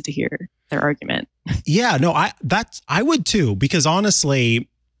interested to hear their argument. Yeah, no, I would too, because honestly,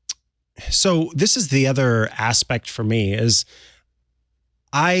 so this is the other aspect for me is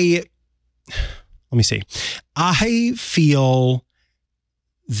let me see. I feel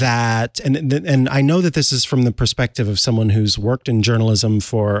that, and I know that this is from the perspective of someone who's worked in journalism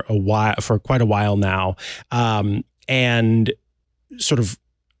for quite a while now, and sort of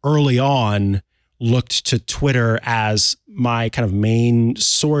early on looked to Twitter as my kind of main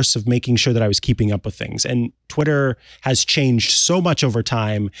source of making sure that I was keeping up with things. And Twitter has changed so much over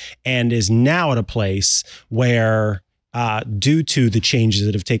time and is now at a place where, due to the changes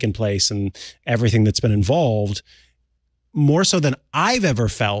that have taken place and everything that's been involved, more so than I've ever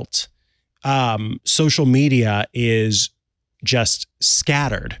felt, social media is just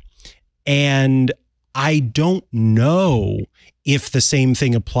scattered. And I don't know if the same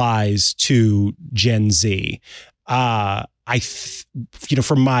thing applies to Gen Z. From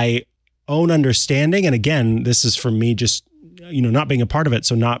my own understanding, and again, this is from me just not being a part of it,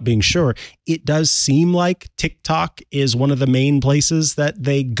 so not being sure, it does seem like TikTok is one of the main places that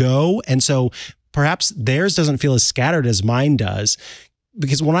they go. And so perhaps theirs doesn't feel as scattered as mine does.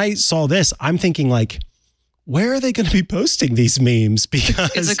 Because when I saw this, I'm thinking like, where are they going to be posting these memes?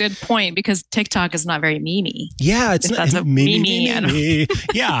 Because it's a good point, because TikTok is not very memey. Yeah, it's not memey.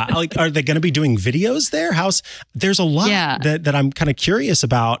 Yeah, like, are they going to be doing videos there? There's a lot that I'm kind of curious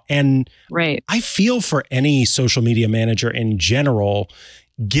about, and I feel for any social media manager in general,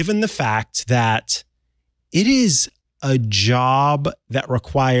 given the fact that it is a job that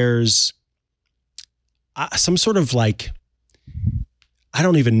requires some sort of like, I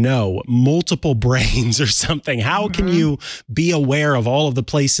don't even know, multiple brains or something. How can you be aware of all of the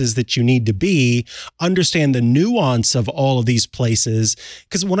places that you need to be, understand the nuance of all of these places?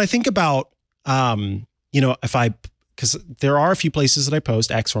 Because when I think about, because there are a few places that I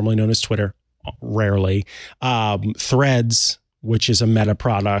post, X, formerly known as Twitter, rarely, Threads, which is a Meta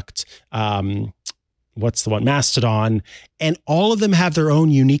product, what's the one? Mastodon. And all of them have their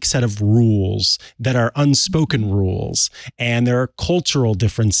own unique set of rules that are unspoken rules. And there are cultural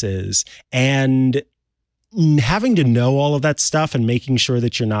differences. And having to know all of that stuff and making sure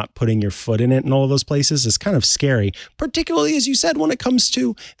that you're not putting your foot in it in all of those places is kind of scary, particularly, as you said, when it comes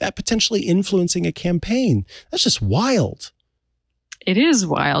to that potentially influencing a campaign. That's just wild. It is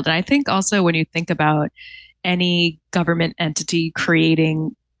wild. And I think also when you think about any government entity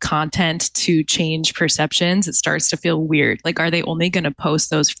creating content to change perceptions, it starts to feel weird. Like, are they only going to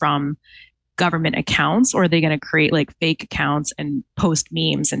post those from government accounts, or are they going to create like fake accounts and post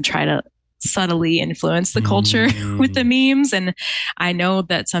memes and try to subtly influence the culture with the memes? And I know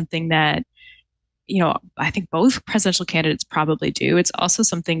that's something that, I think both presidential candidates probably do. It's also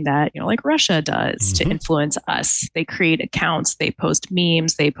something that, like Russia does to influence us. They create accounts, they post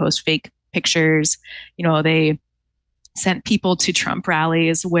memes, they post fake pictures. They sent people to Trump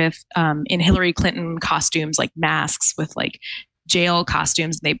rallies with in Hillary Clinton costumes, like masks with like jail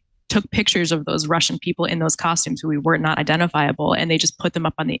costumes. They took pictures of those Russian people in those costumes who were not identifiable, and they just put them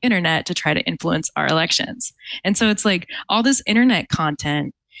up on the internet to try to influence our elections. And so it's like all this internet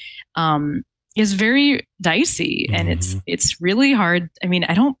content is very dicey, and it's really hard. I mean,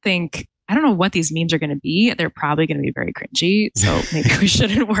 I don't know what these memes are going to be. They're probably going to be very cringy, so maybe we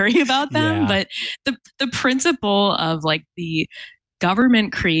shouldn't worry about them. But the principle of like the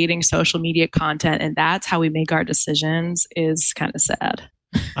government creating social media content, and that's how we make our decisions, is kind of sad.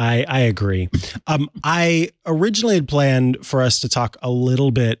 I agree. I originally had planned for us to talk a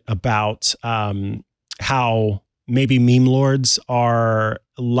little bit about how maybe meme lords are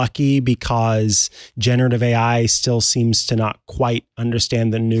lucky because generative AI still seems to not quite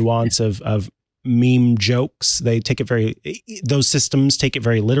understand the nuance of meme jokes. Those systems take it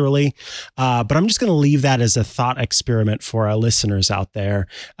very literally. But I'm just going to leave that as a thought experiment for our listeners out there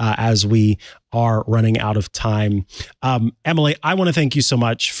as we are running out of time. Emily, I want to thank you so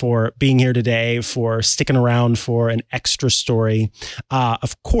much for being here today, for sticking around for an extra story.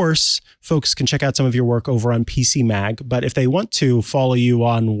 Of course, folks can check out some of your work over on PCMag, but if they want to follow you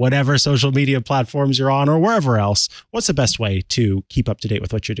on whatever social media platforms you're on or wherever else, what's the best way to keep up to date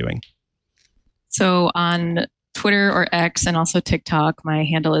with what you're doing? So on Twitter or X and also TikTok, my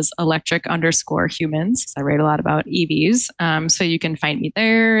handle is electric_humans. I write a lot about EVs. So you can find me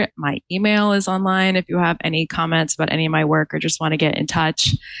there. My email is online if you have any comments about any of my work or just want to get in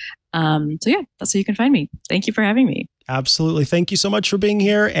touch. So yeah, that's how you can find me. Thank you for having me. Absolutely. Thank you so much for being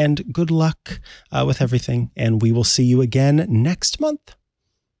here and good luck with everything. And we will see you again next month.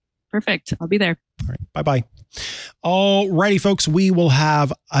 Perfect. I'll be there. All right. Bye-bye. All righty, folks. We will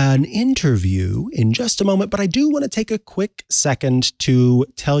have an interview in just a moment, but I do want to take a quick second to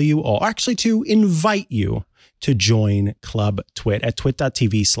tell you all, actually to invite you to join Club Twit at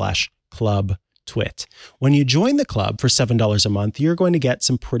twit.tv/clubtwit. When you join the club for $7 a month, you're going to get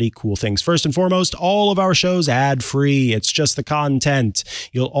some pretty cool things. First and foremost, all of our shows ad-free. It's just the content.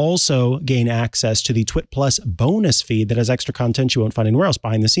 You'll also gain access to the Twit Plus bonus feed that has extra content you won't find anywhere else.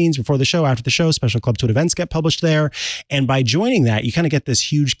 Behind the scenes, before the show, after the show, special Club Twit events get published there. And by joining that, you kind of get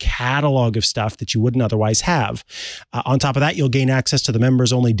this huge catalog of stuff that you wouldn't otherwise have. On top of that, you'll gain access to the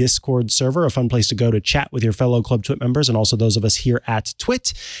members-only Discord server, a fun place to go to chat with your fellow Club Twit members and also those of us here at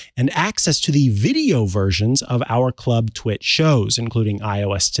Twit, and access to the video versions of our Club Twit shows, including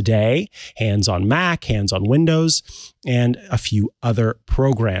iOS Today, Hands on Mac, Hands on Windows, and a few other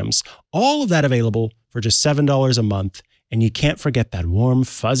programs. All of that available for just $7 a month. And you can't forget that warm,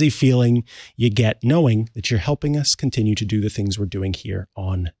 fuzzy feeling you get knowing that you're helping us continue to do the things we're doing here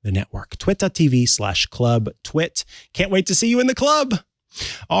on the network. twit.tv/clubtwit. Can't wait to see you in the club.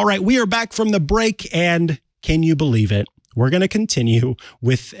 All right, we are back from the break, and can you believe it? We're going to continue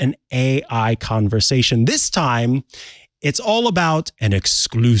with an AI conversation. This time, it's all about an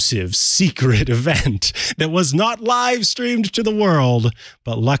exclusive secret event that was not live streamed to the world,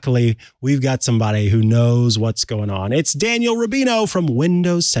 but luckily we've got somebody who knows what's going on. It's Daniel Rubino from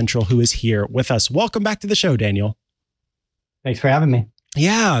Windows Central who is here with us. Welcome back to the show, Daniel. Thanks for having me.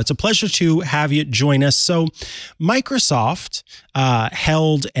 Yeah, it's a pleasure to have you join us. So Microsoft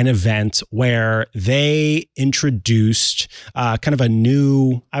held an event where they introduced kind of a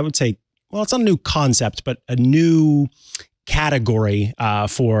new, I would say, well, it's not a new concept, but a new category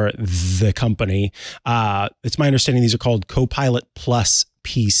for the company. It's my understanding these are called Copilot Plus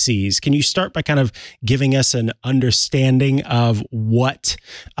PCs. Can you start by kind of giving us an understanding of what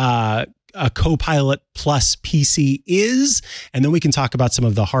a Copilot Plus PC is, and then we can talk about some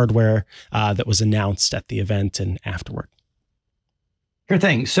of the hardware that was announced at the event and afterward. Sure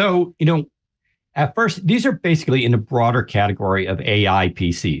thing. So, at first, these are basically in a broader category of AI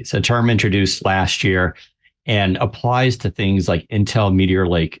PCs, a term introduced last year and applies to things like Intel Meteor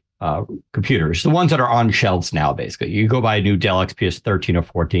Lake computers, the ones that are on shelves now, basically. You go buy a new Dell XPS 13 or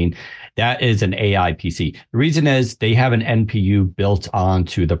 14, that is an AI PC. The reason is they have an NPU built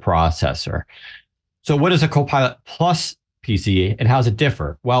onto the processor. So what is a Copilot Plus PC and how does it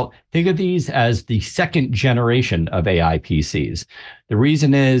differ? Well, think of these as the second generation of AI PCs. The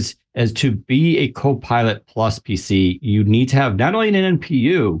reason is, as to be a Copilot Plus PC, you need to have not only an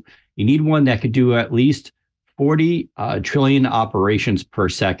NPU, you need one that could do at least 40 trillion operations per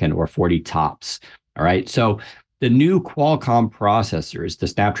second, or 40 tops. All right. So the new Qualcomm processors, the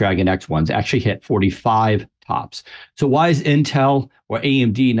Snapdragon X ones, actually hit 45 tops. So why is Intel or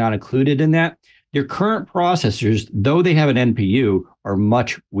AMD not included in that? Their current processors, though they have an NPU, are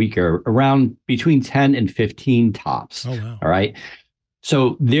much weaker, around between 10 and 15 tops. Oh, wow. All right.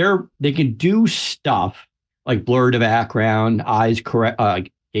 So they can do stuff like blur the background,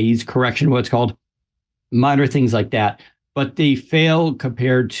 gaze correction, what it's called, minor things like that, but they fail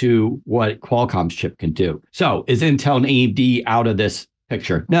compared to what Qualcomm's chip can do. So is Intel and AMD out of this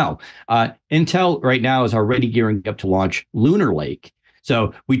picture? No. Intel right now is already gearing up to launch Lunar Lake.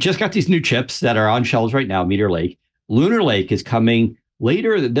 So we just got these new chips that are on shelves right now, Meteor Lake. Lunar Lake is coming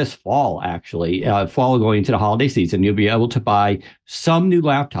later this fall, actually, fall going into the holiday season. You'll be able to buy some new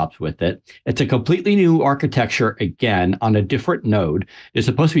laptops with it. It's a completely new architecture, again, on a different node. It's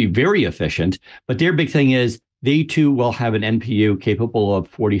supposed to be very efficient, but their big thing is they too will have an NPU capable of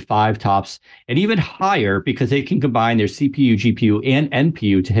 45 tops and even higher because they can combine their CPU, GPU, and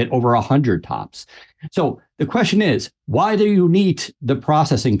NPU to hit over 100 tops. So The question is, why do you need the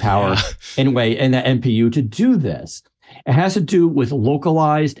processing power anyway in the NPU to do this? It has to do with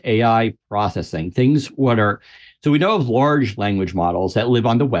localized AI processing. So we know of large language models that live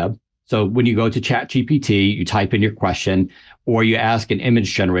on the web. So when you go to ChatGPT, you type in your question, or you ask an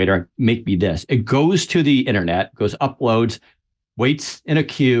image generator, make me this. It goes to the internet, goes uploads, waits in a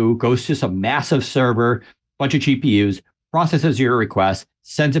queue, goes to some massive server, bunch of GPUs, processes your request,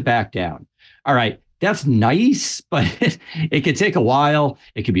 sends it back down. All right, that's nice, but it could take a while.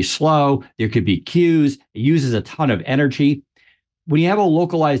 It could be slow. There could be queues. It uses a ton of energy. When you have a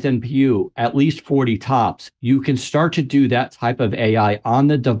localized NPU, at least 40 tops, you can start to do that type of AI on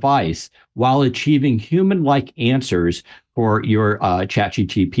the device while achieving human-like answers for your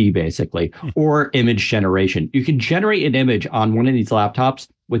ChatGPT, basically, or image generation. You can generate an image on one of these laptops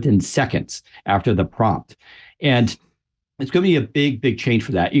within seconds after the prompt. And it's going to be a big, big change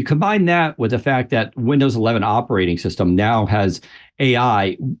for that. You combine that with the fact that Windows 11 operating system now has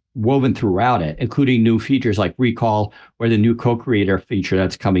AI woven throughout it, including new features like recall or the new co-creator feature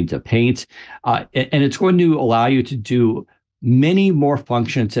that's coming to Paint. And it's going to allow you to do many more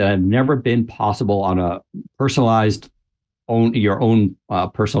functions that have never been possible on a personalized your own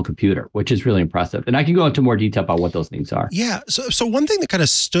personal computer, which is really impressive. And I can go into more detail about what those things are. Yeah. So one thing that kind of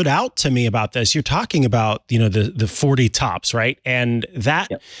stood out to me about this, you're talking about, the 40 tops, right? And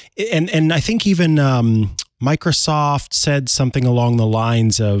that, and I think even Microsoft said something along the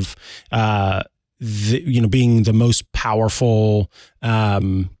lines of, being the most powerful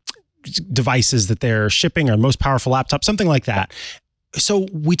devices that they're shipping, or most powerful laptop, something like that. So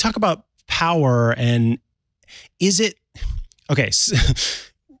we talk about power, and is it, okay, so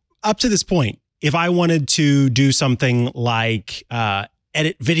up to this point, if I wanted to do something like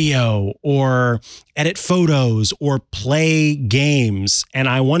edit video or edit photos or play games, and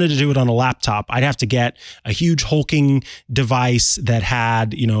I wanted to do it on a laptop, I'd have to get a huge hulking device that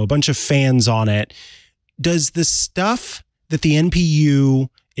had, a bunch of fans on it. Does the stuff that the NPU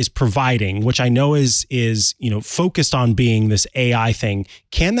is providing, which I know is focused on being this AI thing,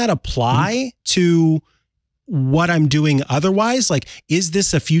 can that apply to what I'm doing otherwise? Like, is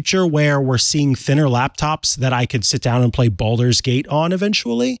this a future where we're seeing thinner laptops that I could sit down and play Baldur's Gate on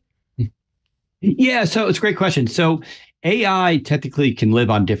eventually? Yeah, so it's a great question. So AI technically can live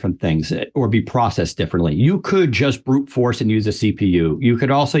on different things or be processed differently. You could just brute force and use a CPU. You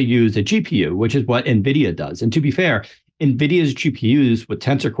could also use a GPU, which is what NVIDIA does. And to be fair, NVIDIA's GPUs with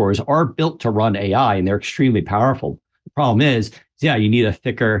tensor cores are built to run AI, and they're extremely powerful. The problem is, you need a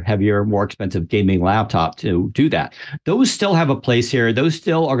thicker, heavier, more expensive gaming laptop to do that. Those still have a place here. Those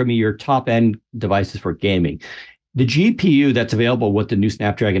still are going to be your top end devices for gaming. The GPU that's available with the new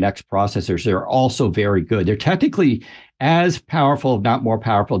Snapdragon X processors are also very good. They're technically as powerful, if not more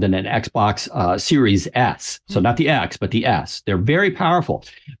powerful, than an Xbox Series S. So not the X, but the S. They're very powerful,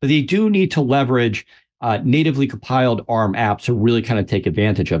 but they do need to leverage natively compiled ARM apps to really kind of take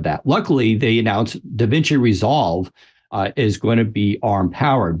advantage of that. Luckily, they announced DaVinci Resolve is going to be ARM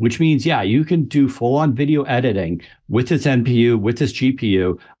powered, which means, you can do full on video editing with this NPU, with this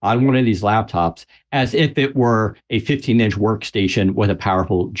GPU on one of these laptops as if it were a 15-inch workstation with a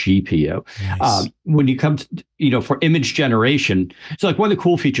powerful GPU. Nice. When you come to, for image generation, so like one of the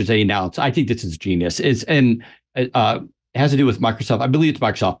cool features they announced, I think this is genius, it has to do with Microsoft. I believe it's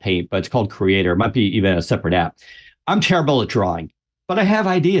Microsoft Paint, but it's called Creator. It might be even a separate app. I'm terrible at drawing, but I have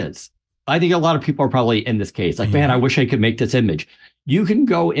ideas. I think a lot of people are probably in this case, like, man, I wish I could make this image. You can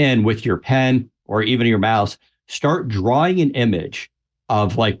go in with your pen or even your mouse, start drawing an image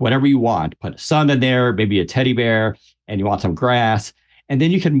of like whatever you want. Put a sun in there, maybe a teddy bear, and you want some grass. And then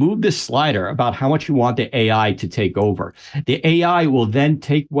you can move this slider about how much you want the AI to take over. The AI will then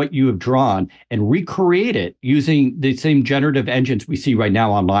take what you have drawn and recreate it using the same generative engines we see right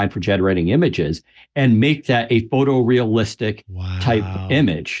now online for generating images and make that a photorealistic type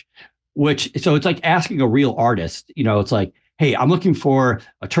image. So it's like asking a real artist, it's like, hey, I'm looking for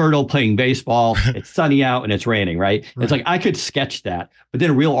a turtle playing baseball. It's sunny out and it's raining, right? It's like, I could sketch that, but then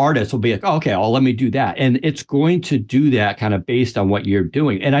a real artist will be like, oh, okay, well, let me do that. And it's going to do that kind of based on what you're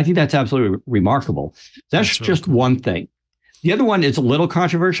doing. And I think that's absolutely remarkable. That's really just cool. One thing. The other one is a little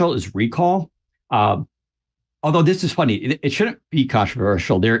controversial is recall. Although this is funny, it shouldn't be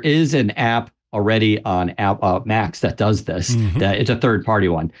controversial. There is an app already on Macs that does this. That it's a third-party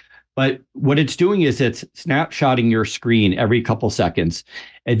one. But what it's doing is it's snapshotting your screen every couple seconds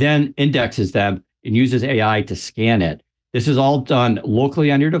and then indexes them and uses AI to scan it. This is all done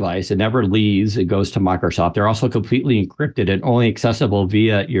locally on your device. It never leaves. It goes to Microsoft. They're also completely encrypted and only accessible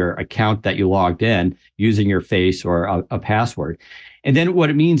via your account that you logged in using your face or a password. And then what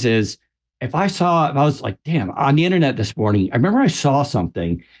it means is if I was like, damn, on the internet this morning, I remember I saw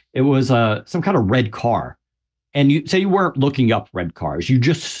something. It was some kind of red car. And you say you weren't looking up red cars, you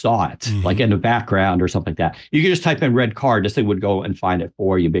just saw it like in the background or something like that. You could just type in red car, this thing would go and find it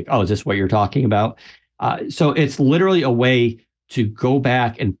for you. Oh, is this what you're talking about? So it's literally a way to go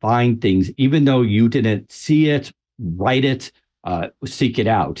back and find things, even though you didn't see it, write it, seek it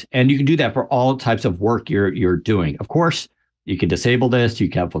out. And you can do that for all types of work you're doing. Of course, you can disable this. You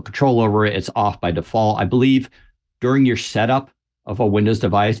can have full control over it. It's off by default. I believe during your setup of a Windows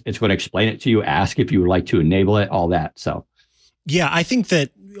device, it's going to explain it to you, ask if you would like to enable it, all that. So, yeah, I think that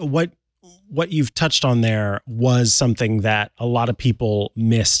what you've touched on there was something that a lot of people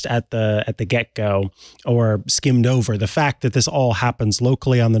missed at the get-go or skimmed over. The fact that this all happens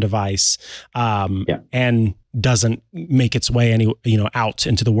locally on the device and doesn't make its way out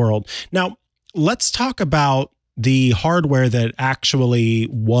into the world. Now, let's talk about the hardware that actually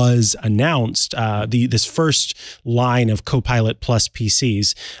was announced, this first line of Copilot Plus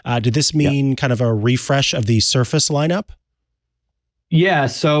PCs. Did this mean kind of a refresh of the Surface lineup? Yeah,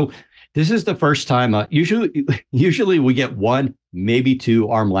 so this is the first time. Usually we get one, maybe two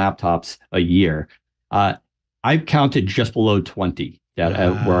ARM laptops a year. I've counted just below 20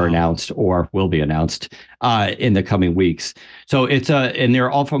 that were announced or will be announced in the coming weeks. So and they're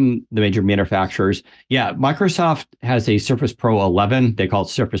all from the major manufacturers. Yeah, Microsoft has a Surface Pro 11. They call it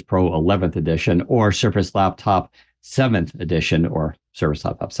Surface Pro 11th edition or Surface Laptop 7th edition or Surface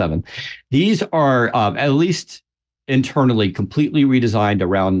Laptop 7. These are at least internally completely redesigned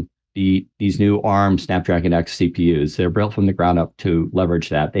around these new ARM Snapdragon X CPUs. They're built from the ground up to leverage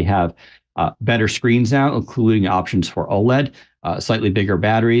that. They have better screens now, including options for OLED, slightly bigger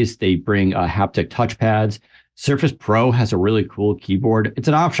batteries. They bring haptic touchpads. Surface Pro has a really cool keyboard. It's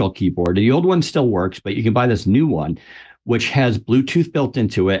an optional keyboard. The old one still works, but you can buy this new one, which has Bluetooth built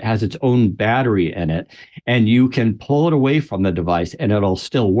into it, has its own battery in it, and you can pull it away from the device and it'll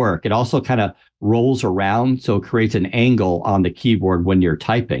still work. It also kind of rolls around, so it creates an angle on the keyboard when you're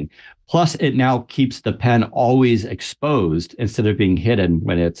typing. Plus, it now keeps the pen always exposed instead of being hidden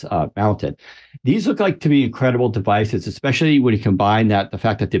when it's mounted. These look like to be incredible devices, especially when you combine the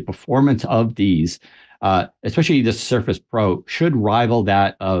fact that the performance of these, especially the Surface Pro, should rival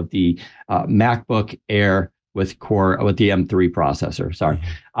that of the MacBook Air with the M3 processor. Sorry.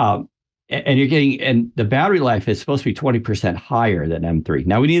 And the battery life is supposed to be 20% higher than M3.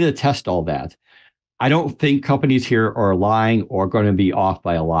 Now we need to test all that. I don't think companies here are lying or going to be off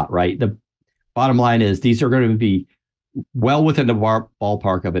by a lot, right? The bottom line is these are going to be well within the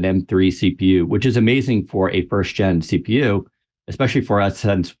ballpark of an M3 CPU, which is amazing for a first-gen CPU, especially for us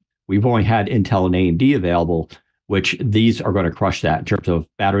since we've only had Intel and AMD available, which these are going to crush that in terms of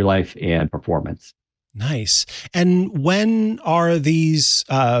battery life and performance. Nice. And when are these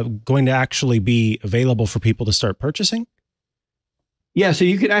going to actually be available for people to start purchasing? Yeah, so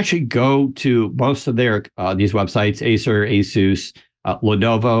you can actually go to most of their these websites, Acer, Asus,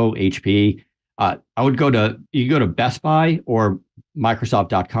 Lenovo, HP. You can go to Best Buy or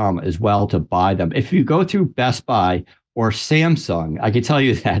Microsoft.com as well to buy them. If you go through Best Buy or Samsung, I can tell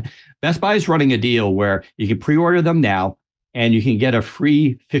you that Best Buy is running a deal where you can pre-order them now and you can get a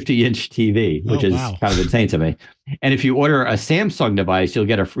free 50-inch TV, which is kind of insane to me. And if you order a Samsung device, you'll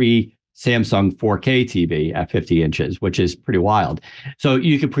get a free Samsung 4K TV at 50 inches, which is pretty wild. So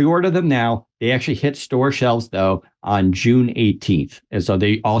you can pre-order them now. They actually hit store shelves, though, on June 18th. And so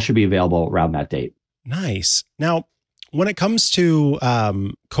they all should be available around that date. Nice. Now, when it comes to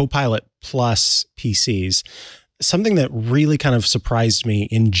Copilot Plus PCs, something that really kind of surprised me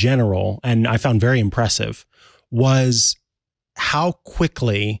in general, and I found very impressive, was how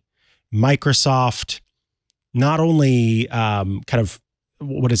quickly Microsoft not only kind of,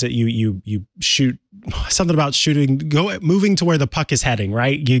 what is it? You shoot something about moving to where the puck is heading,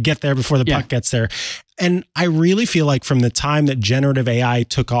 right? You get there before the puck gets there. And I really feel like from the time that generative AI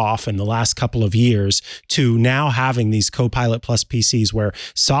took off in the last couple of years to now having these Copilot Plus PCs where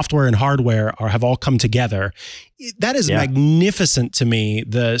software and hardware have all come together, that is magnificent to me,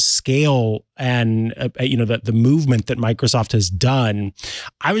 the scale and the movement that Microsoft has done.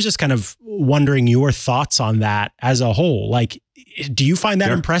 I was just kind of wondering your thoughts on that as a whole. Like, do you find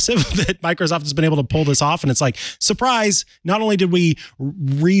that impressive that Microsoft has been able to pull this off? And it's like, surprise, not only did we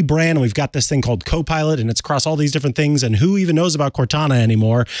rebrand, and we've got this thing called Copilot and it's across all these different things, and who even knows about Cortana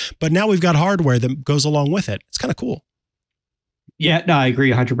anymore, but now we've got hardware that goes along with it. It's kind of cool. Yeah, no, I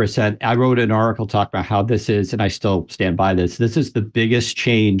agree 100%. I wrote an article talking about how this is, and I still stand by this. This is the biggest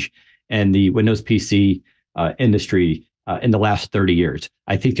change in the Windows PC industry in the last 30 years.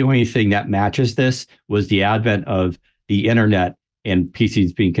 I think the only thing that matches this was the advent of the internet and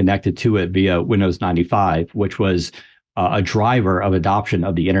PCs being connected to it via Windows 95, which was a driver of adoption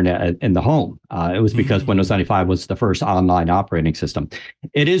of the internet in the home. It was because Windows 95 was the first online operating system.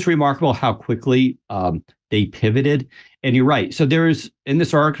 It is remarkable how quickly they pivoted. And you're right. So there's, in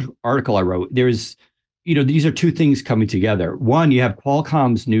this article I wrote, there's, these are two things coming together. One, you have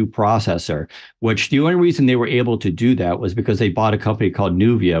Qualcomm's new processor, which the only reason they were able to do that was because they bought a company called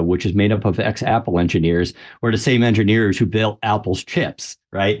Nuvia, which is made up of ex-Apple engineers, or the same engineers who built Apple's chips,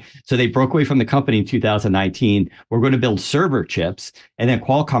 right? So they broke away from the company in 2019. We're going to build server chips. And then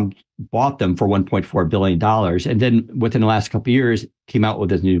Qualcomm bought them for $1.4 billion. And then within the last couple of years, came out with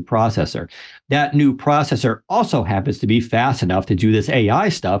this new processor. That new processor also happens to be fast enough to do this AI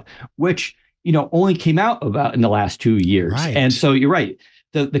stuff, which only came out about in the last 2 years. Right. And so you're right.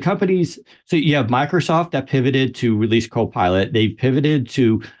 The companies, so you have Microsoft that pivoted to release Copilot. They pivoted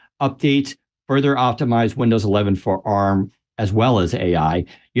to update, further optimize Windows 11 for ARM as well as AI.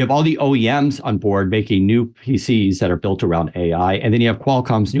 You have all the OEMs on board making new PCs that are built around AI. And then you have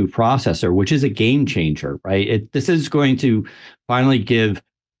Qualcomm's new processor, which is a game changer, right? This is going to finally give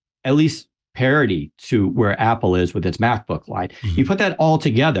at least parity to where Apple is with its MacBook line. You put that all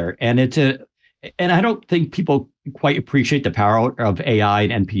together, and and I don't think people quite appreciate the power of AI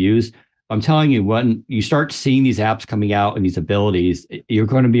and NPUs. I'm telling you, when you start seeing these apps coming out and these abilities, you're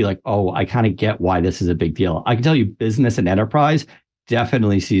going to be like, oh, I kind of get why this is a big deal. I can tell you business and enterprise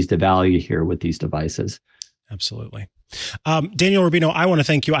definitely sees the value here with these devices. Absolutely. Daniel Rubino, I want to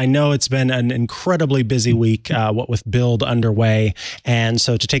thank you. I know it's been an incredibly busy week, what with Build underway. And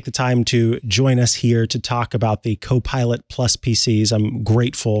so to take the time to join us here to talk about the Copilot Plus PCs, I'm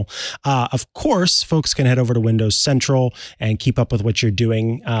grateful. Of course, folks can head over to Windows Central and keep up with what you're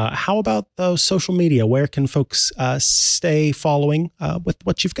doing. How about the social media? Where can folks stay following with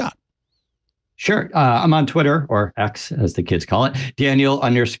what you've got? Sure. I'm on Twitter, or X, as the kids call it,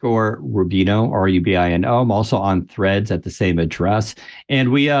 Daniel_Rubino, Rubino. I'm also on Threads at the same address.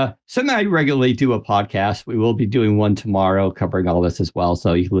 And we semi-regularly do a podcast. We will be doing one tomorrow covering all this as well.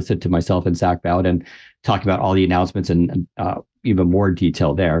 So you can listen to myself and Zach Bowden talk about all the announcements and even more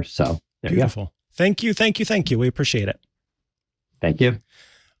detail there. So there Beautiful. You go. Thank you. Thank you. Thank you. We appreciate it. Thank you.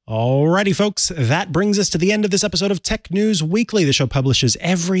 Alrighty, folks, that brings us to the end of this episode of Tech News Weekly. The show publishes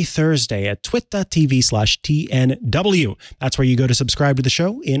every Thursday at twit.tv/TNW. That's where you go to subscribe to the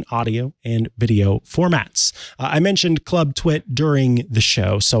show in audio and video formats. I mentioned Club Twit during the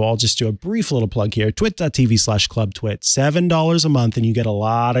show, so I'll just do a brief little plug here. Twit.tv/ClubTwit, $7 a month, and you get a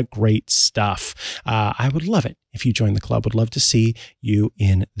lot of great stuff. I would love it if you join the club. Would love to see you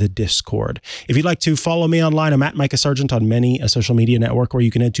in the Discord. If you'd like to follow me online, I'm at Mikah Sargent on many a social media network, or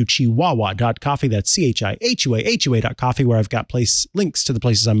you can head to chihuahua.coffee. That's CHIHUA.coffee, where I've got links to the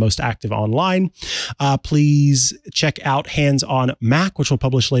places I'm most active online. Please check out Hands on Mac, which will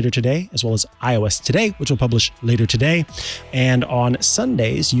publish later today, as well as iOS Today, which will publish later today. And on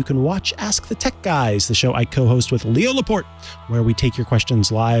Sundays, you can watch Ask the Tech Guys, the show I co-host with Leo Laporte, where we take your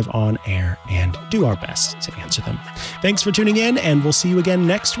questions live on air and do our best to answer them. Thanks for tuning in, and we'll see you again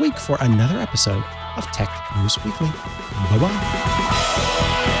next week for another episode of Tech News Weekly.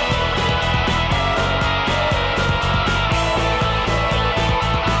 Bye-bye.